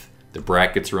with the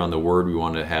brackets around the word we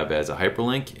want to have as a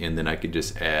hyperlink, and then I could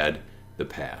just add the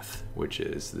path, which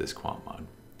is this QuantMod.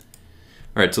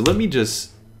 All right, so let me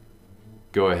just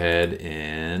go ahead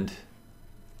and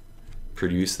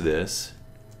produce this.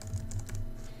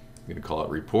 I'm going to call it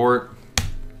report.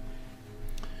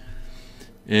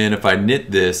 And if I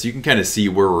knit this, you can kind of see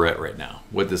where we're at right now,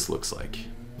 what this looks like.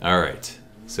 All right,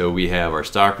 so we have our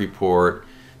stock report,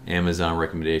 Amazon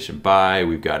recommendation buy,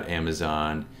 we've got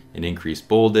Amazon an increase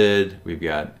bolded, we've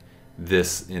got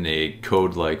this in a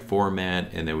code-like format,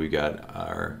 and then we've got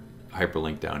our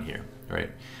hyperlink down here,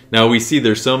 right? Now we see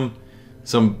there's some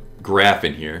graph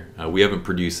in here. We haven't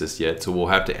produced this yet, so we'll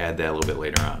have to add that a little bit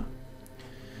later on.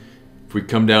 If we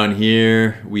come down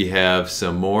here, we have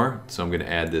some more. So I'm going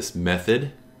to add this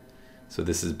method. So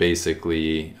this is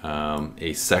basically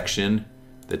a section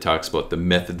that talks about the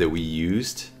method that we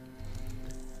used.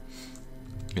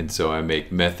 And so I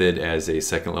make method as a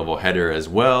second level header as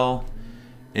well.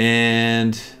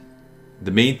 And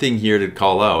the main thing here to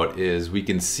call out is we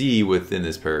can see within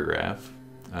this paragraph,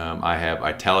 I have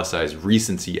italicized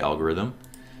recency algorithm.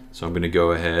 So I'm going to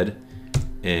go ahead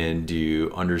and do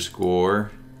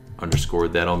underscore,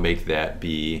 that'll make that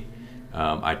be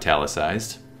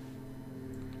italicized.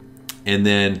 And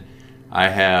then I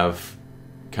have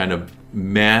kind of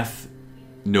math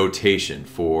notation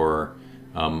for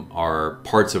our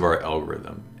parts of our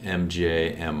algorithm,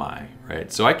 MJ, MI,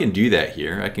 right? So I can do that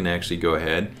here. I can actually go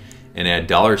ahead and add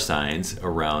dollar signs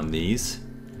around these.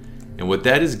 And what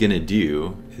that is going to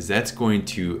do is that's going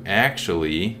to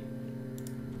actually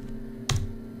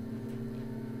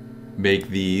make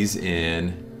these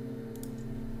in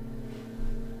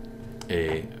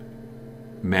a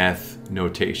math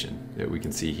notation that we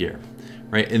can see here,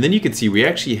 right? And then you can see we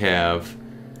actually have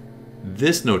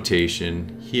this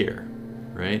notation here,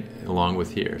 right, along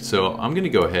with here. So I'm going to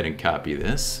go ahead and copy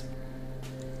this.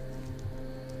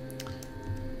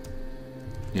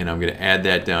 And I'm going to add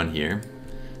that down here.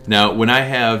 Now, when I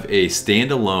have a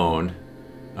standalone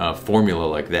formula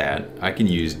like that, I can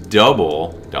use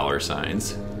double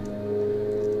 $signs.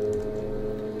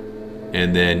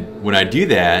 And then when I do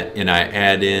that and I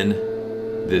add in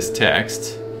this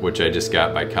text, which I just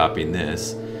got by copying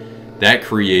this, that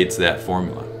creates that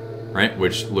formula, right?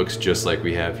 Which looks just like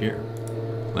we have here.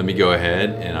 Let me go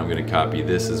ahead and I'm going to copy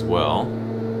this as well.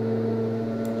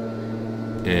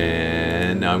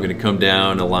 And now I'm going to come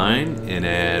down a line and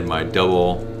add my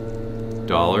double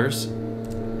dollars.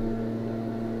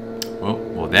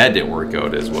 Well, that didn't work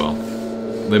out as well.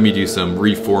 Let me do some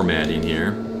reformatting here.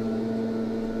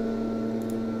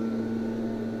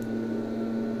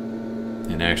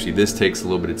 And actually this takes a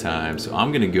little bit of time, so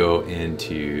I'm going to go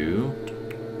into,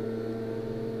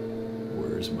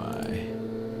 where's my,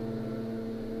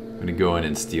 I'm going to go in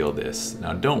and steal this.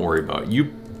 Now don't worry about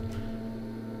it.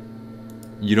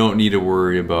 You don't need to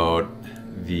worry about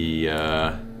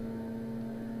the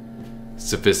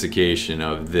sophistication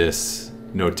of this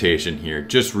notation here.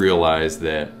 Just realize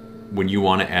that when you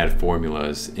want to add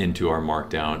formulas into our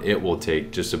Markdown, it will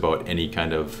take just about any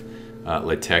kind of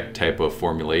LaTeX type of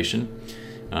formulation.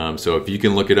 So if you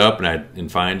can look it up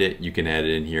and find it, you can add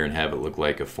it in here and have it look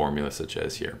like a formula such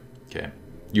as here. Okay,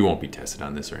 you won't be tested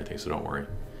on this or anything, so don't worry.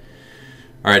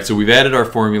 All right, so we've added our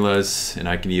formulas, and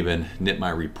I can even knit my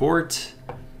report.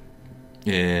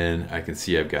 And I can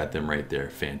see I've got them right there.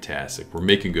 Fantastic. We're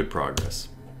making good progress.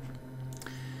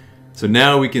 So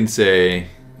now we can say,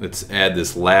 let's add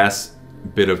this last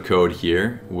bit of code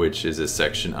here, which is a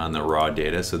section on the raw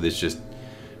data. So this just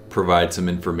provides some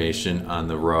information on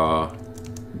the raw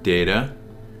data.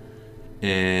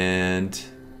 And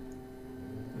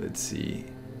let's see.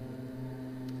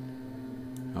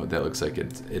 Oh, that looks like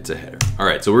it's a header. All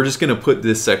right, so we're just going to put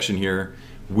this section here.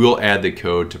 We'll add the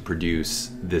code to produce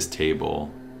this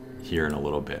table here in a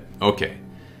little bit. Okay,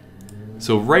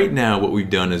 so right now what we've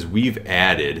done is we've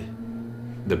added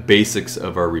the basics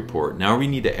of our report. Now we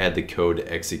need to add the code to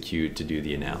execute to do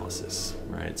the analysis,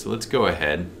 right? So let's go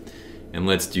ahead and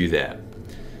let's do that.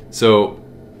 So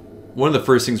one of the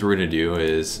first things we're going to do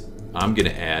is I'm going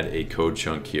to add a code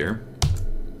chunk here,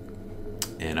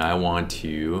 and I want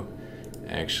to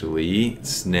actually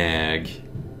snag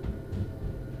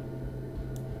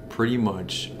pretty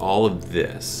much all of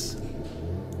this.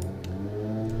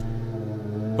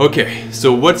 Okay,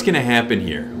 so what's going to happen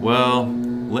here? Well,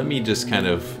 let me just kind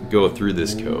of go through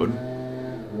this code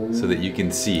so that you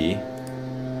can see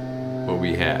what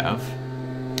we have.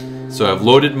 So I've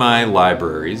loaded my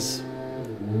libraries.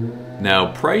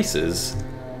 Now prices,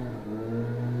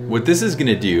 what this is going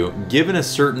to do, given a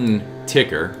certain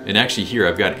ticker, and actually here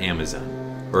I've got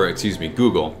Amazon, or excuse me,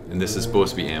 Google, and this is supposed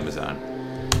to be Amazon.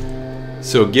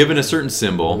 So given a certain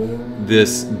symbol,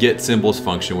 this get symbols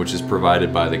function, which is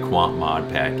provided by the quant mod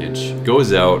package,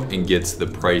 goes out and gets the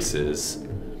prices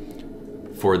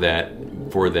for that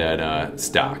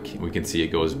stock. We can see it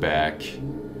goes back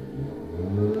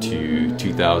to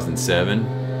 2007,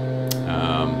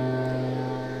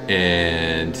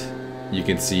 and you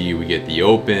can see we get the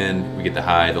open, we get the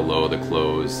high, the low, the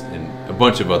close, and a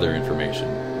bunch of other information,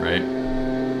 right?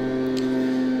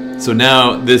 So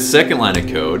now this second line of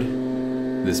code,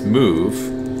 this move,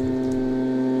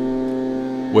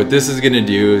 what this is going to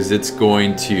do is it's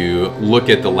going to look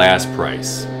at the last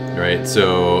price, right?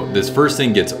 So this first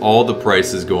thing gets all the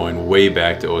prices going way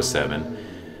back to 07.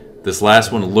 This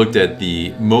last one looked at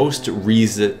the most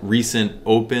recent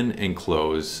open and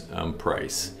close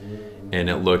price, and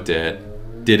it looked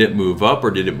at, did it move up or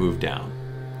did it move down,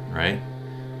 right?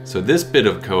 So this bit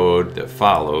of code that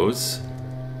follows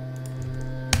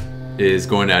is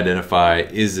going to identify,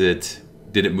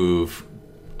 did it move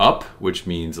up, which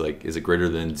means like, is it greater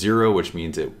than 0, which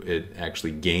means it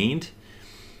actually gained,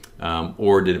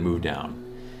 or did it move down?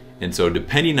 And so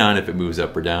depending on if it moves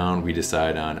up or down, we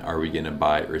decide on, are we going to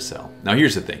buy or sell? Now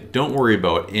here's the thing, don't worry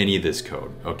about any of this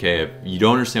code, okay? If you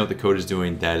don't understand what the code is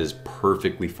doing, that is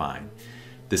perfectly fine.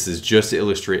 This is just to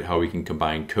illustrate how we can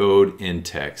combine code and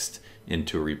text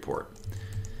into a report.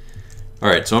 All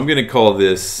right, so I'm going to call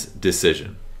this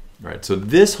decision. Right, so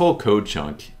this whole code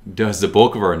chunk does the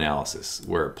bulk of our analysis,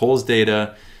 where it pulls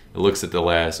data, it looks at the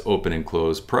last open and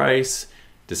close price,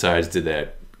 decides did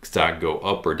that stock go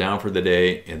up or down for the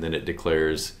day, and then it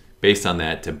declares based on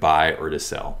that to buy or to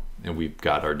sell, and we've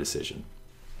got our decision.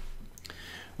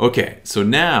 Okay, so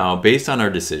now based on our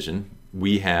decision,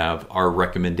 we have our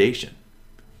recommendation,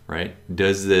 right?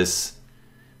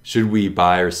 Should we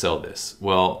buy or sell this?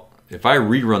 Well, if I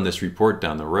rerun this report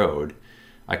down the road,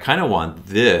 I kind of want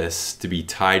this to be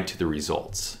tied to the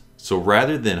results. So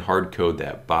rather than hard code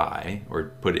that by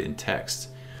or put it in text,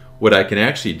 what I can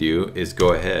actually do is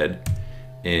go ahead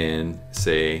and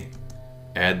say,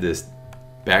 add this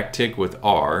backtick with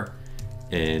R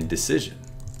and decision.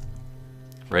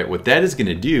 Right? What that is going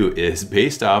to do is,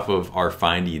 based off of our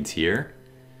findings here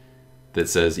that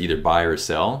says either buy or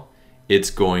sell, it's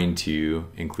going to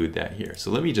include that here.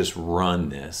 So let me just run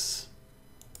this.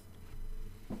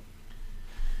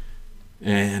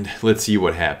 And let's see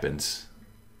what happens.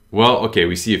 Well, okay,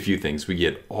 we see a few things. We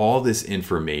get all this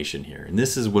information here. And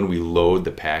this is when we load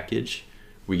the package.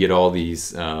 We get all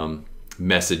these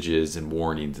messages and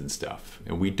warnings and stuff.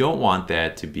 And we don't want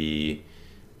that to be,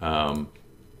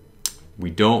 we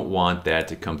don't want that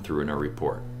to come through in our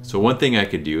report. So one thing I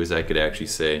could do is I could actually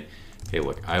say, hey,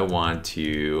 look, I want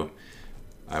to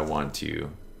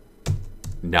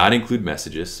not include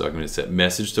messages. So I'm going to set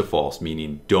message to false,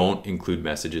 meaning don't include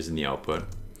messages in the output.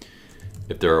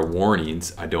 If there are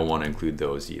warnings, I don't want to include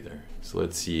those either. So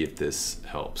let's see if this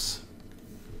helps.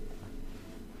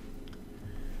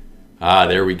 Ah,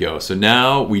 there we go. So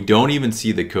now we don't even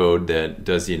see the code that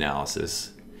does the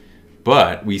analysis,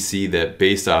 but we see that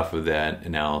based off of that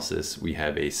analysis, we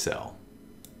have a cell,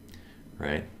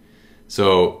 right?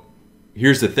 So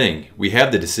here's the thing. We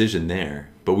have the decision there,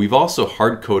 but we've also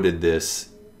hard-coded this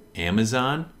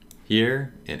Amazon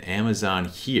here and Amazon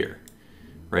here,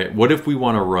 right? What if we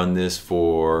want to run this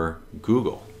for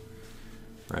Google,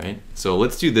 right? So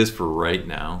let's do this for right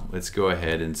now. Let's go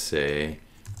ahead and say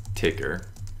ticker,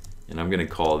 and I'm going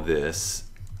to call this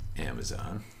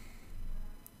Amazon.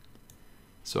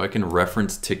 So I can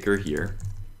reference ticker here.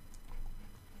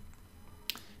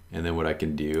 And then what I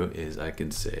can do is I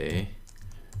can say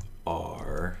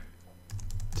R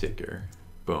ticker,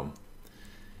 boom.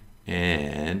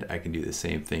 And I can do the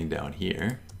same thing down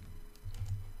here,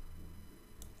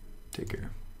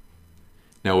 ticker.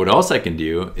 Now what else I can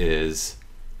do is,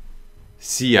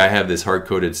 see, I have this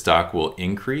hard-coded stock will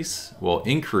increase. Well,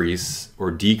 increase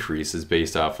or decrease is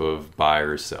based off of buy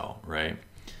or sell, right?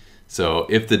 So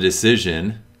if the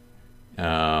decision,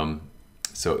 so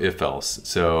if else,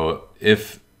 so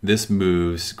if this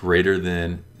moves greater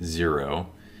than 0,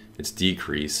 it's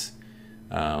decrease.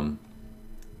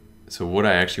 So what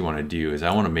I actually want to do is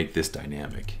I want to make this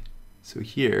dynamic. So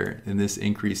here, in this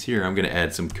increase here, I'm going to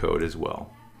add some code as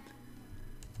well.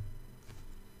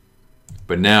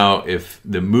 But now if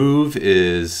the move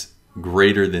is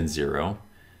greater than 0,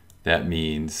 that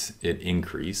means it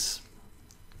increase.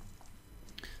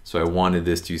 So I wanted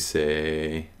this to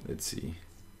say, let's see,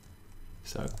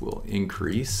 stock will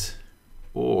increase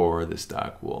or the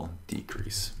stock will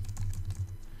decrease.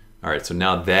 All right, so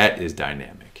now that is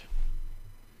dynamic.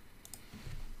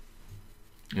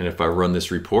 And if I run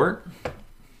this report,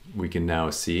 we can now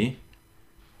see,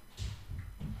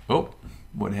 oh,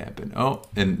 what happened? Oh,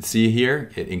 and see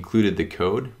here, it included the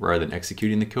code rather than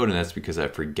executing the code, and that's because I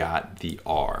forgot the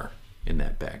R in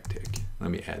that backtick.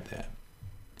 Let me add that.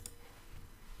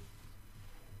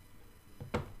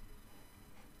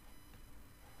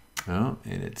 Oh,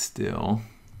 and it's still,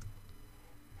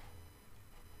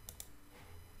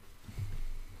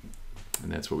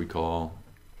 and that's what we call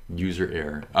user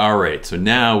error. All right, so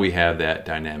now we have that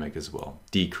dynamic as well,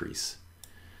 decrease.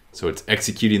 So it's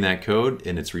executing that code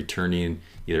and it's returning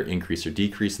either increase or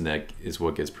decrease, and that is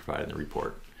what gets provided in the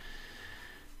report.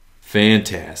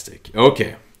 Fantastic.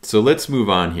 Okay, so let's move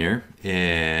on here.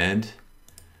 And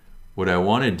what I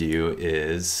want to do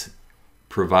is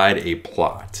provide a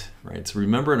plot, right? So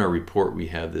remember in our report, we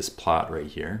have this plot right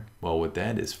here. Well, what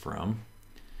that is from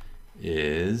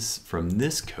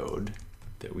this code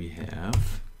that we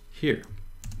have here.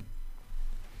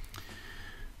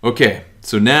 Okay,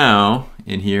 so now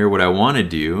in here, what I want to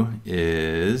do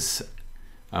is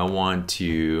I want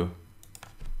to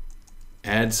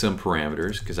add some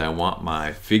parameters because I want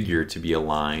my figure to be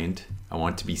aligned. I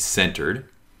want it to be centered.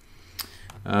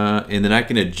 And then I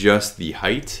can adjust the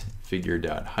height,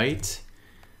 figure.height.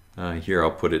 Here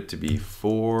I'll put it to be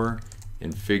 4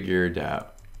 and figure.width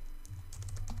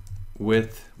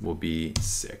will be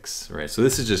 6, right? So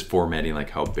this is just formatting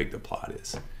like how big the plot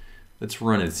is. Let's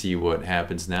run and see what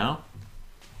happens now.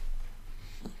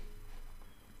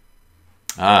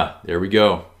 Ah, there we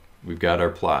go. We've got our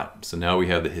plot. So now we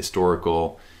have the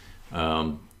historical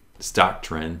stock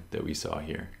trend that we saw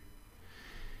here.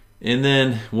 And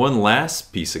then one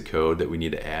last piece of code that we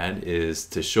need to add is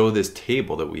to show this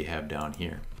table that we have down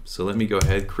here. So let me go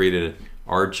ahead, create an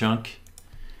R chunk,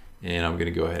 and I'm going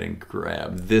to go ahead and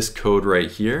grab this code right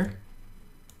here.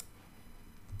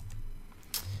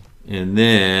 And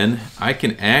then I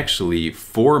can actually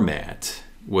format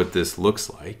what this looks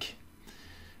like.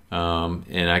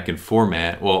 And I can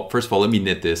format, well, first of all, let me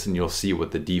knit this and you'll see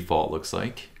what the default looks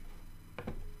like.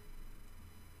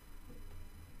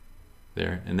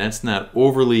 There, and that's not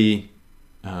overly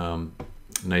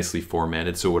nicely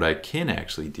formatted. So what I can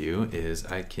actually do is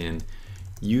I can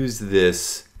use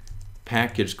this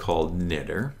package called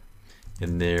knitter,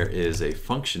 and there is a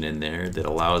function in there that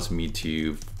allows me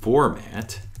to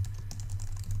format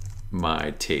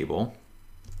my table.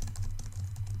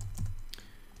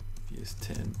 Is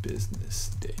 10 business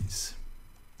days.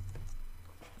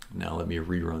 Now let me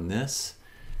rerun this,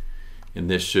 and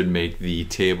this should make the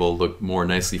table look more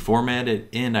nicely formatted,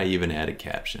 and I even add a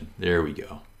caption. There we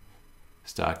go.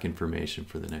 Stock information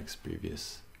for the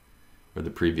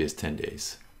previous 10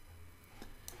 days.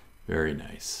 Very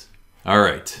nice. All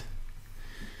right.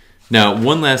 Now,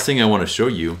 one last thing I want to show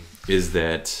you is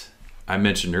that I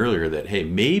mentioned earlier that, hey,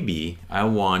 maybe I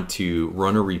want to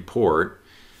run a report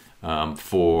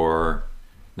for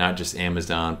not just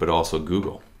Amazon, but also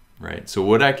Google, right? So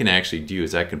what I can actually do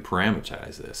is I can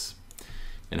parameterize this.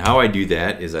 And how I do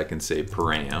that is I can say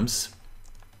params,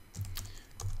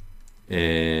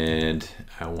 and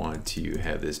I want to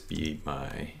have this be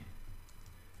my,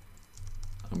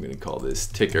 I'm going to call this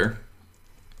ticker.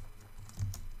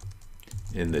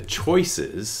 And the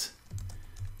choices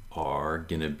are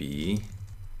going to be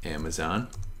Amazon,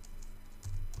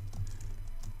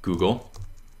 Google,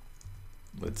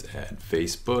 let's add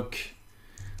Facebook,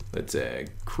 let's add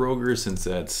Kroger since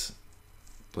that's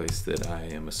a place that I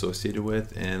am associated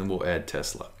with, and we'll add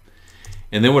Tesla.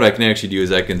 And then what I can actually do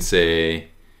is I can say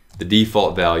the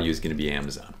default value is going to be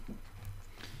Amazon.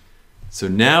 So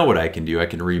now what I can do, I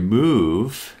can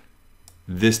remove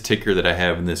this ticker that I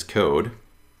have in this code.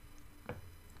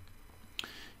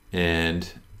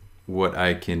 And what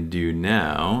I can do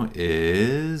now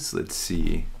is, let's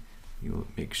see, you'll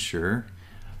make sure.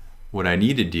 What I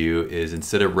need to do is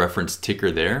instead of reference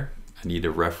ticker there, I need to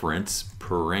reference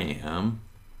param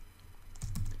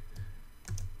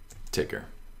ticker.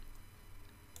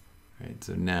 All right,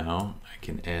 so now I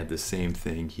can add the same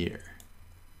thing here.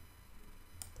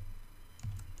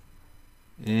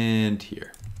 And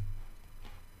here.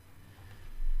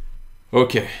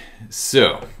 Okay,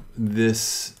 so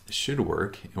this should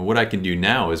work. And what I can do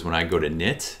now is when I go to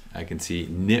knit, I can see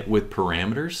knit with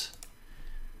parameters.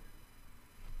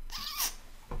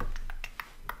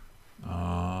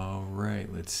 All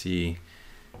right, let's see.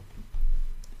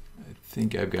 I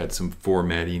think I've got some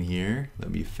formatting here.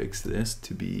 Let me fix this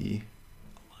to be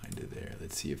aligned to there.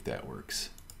 Let's see if that works.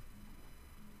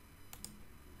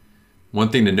 One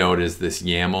thing to note is this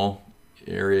YAML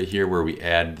area here where we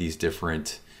add these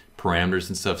different parameters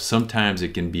and stuff. Sometimes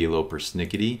it can be a little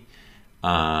persnickety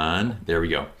on, there we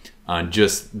go, on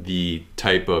just the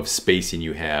type of spacing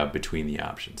you have between the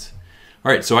options.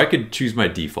 All right, so I could choose my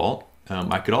default.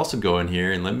 I could also go in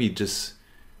here and let me just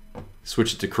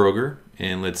switch it to Kroger,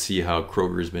 and let's see how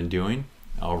Kroger has been doing.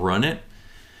 I'll run it.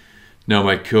 Now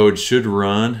my code should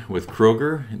run with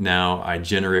Kroger. Now I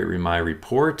generate my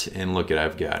report, and look at,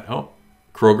 I've got, oh,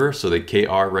 Kroger, so the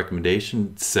KR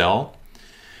recommendation cell.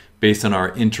 Based on our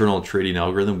internal trading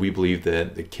algorithm, we believe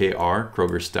that the KR,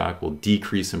 Kroger stock, will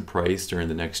decrease in price during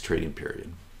the next trading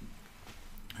period.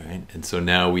 All right, and so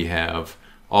now we have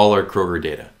all our Kroger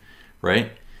data,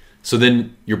 right? So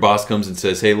then your boss comes and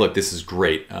says, hey, look, this is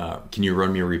great. Can you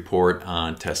run me a report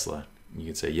on Tesla? You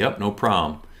can say, yep, no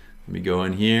problem. Let me go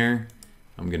in here.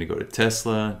 I'm going to go to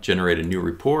Tesla, generate a new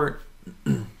report.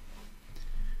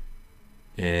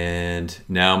 And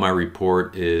now my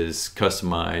report is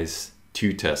customized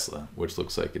to Tesla, which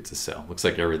looks like it's a cell. Looks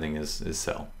like everything is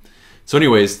cell. So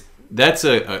anyways, that's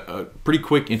a pretty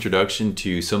quick introduction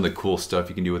to some of the cool stuff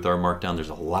you can do with R Markdown. There's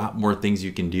a lot more things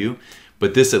you can do,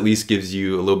 but this at least gives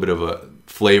you a little bit of a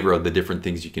flavor of the different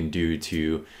things you can do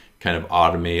to kind of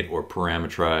automate or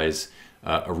parameterize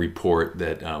a report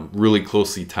that really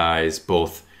closely ties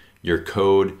both your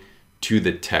code to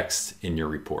the text in your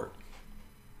report.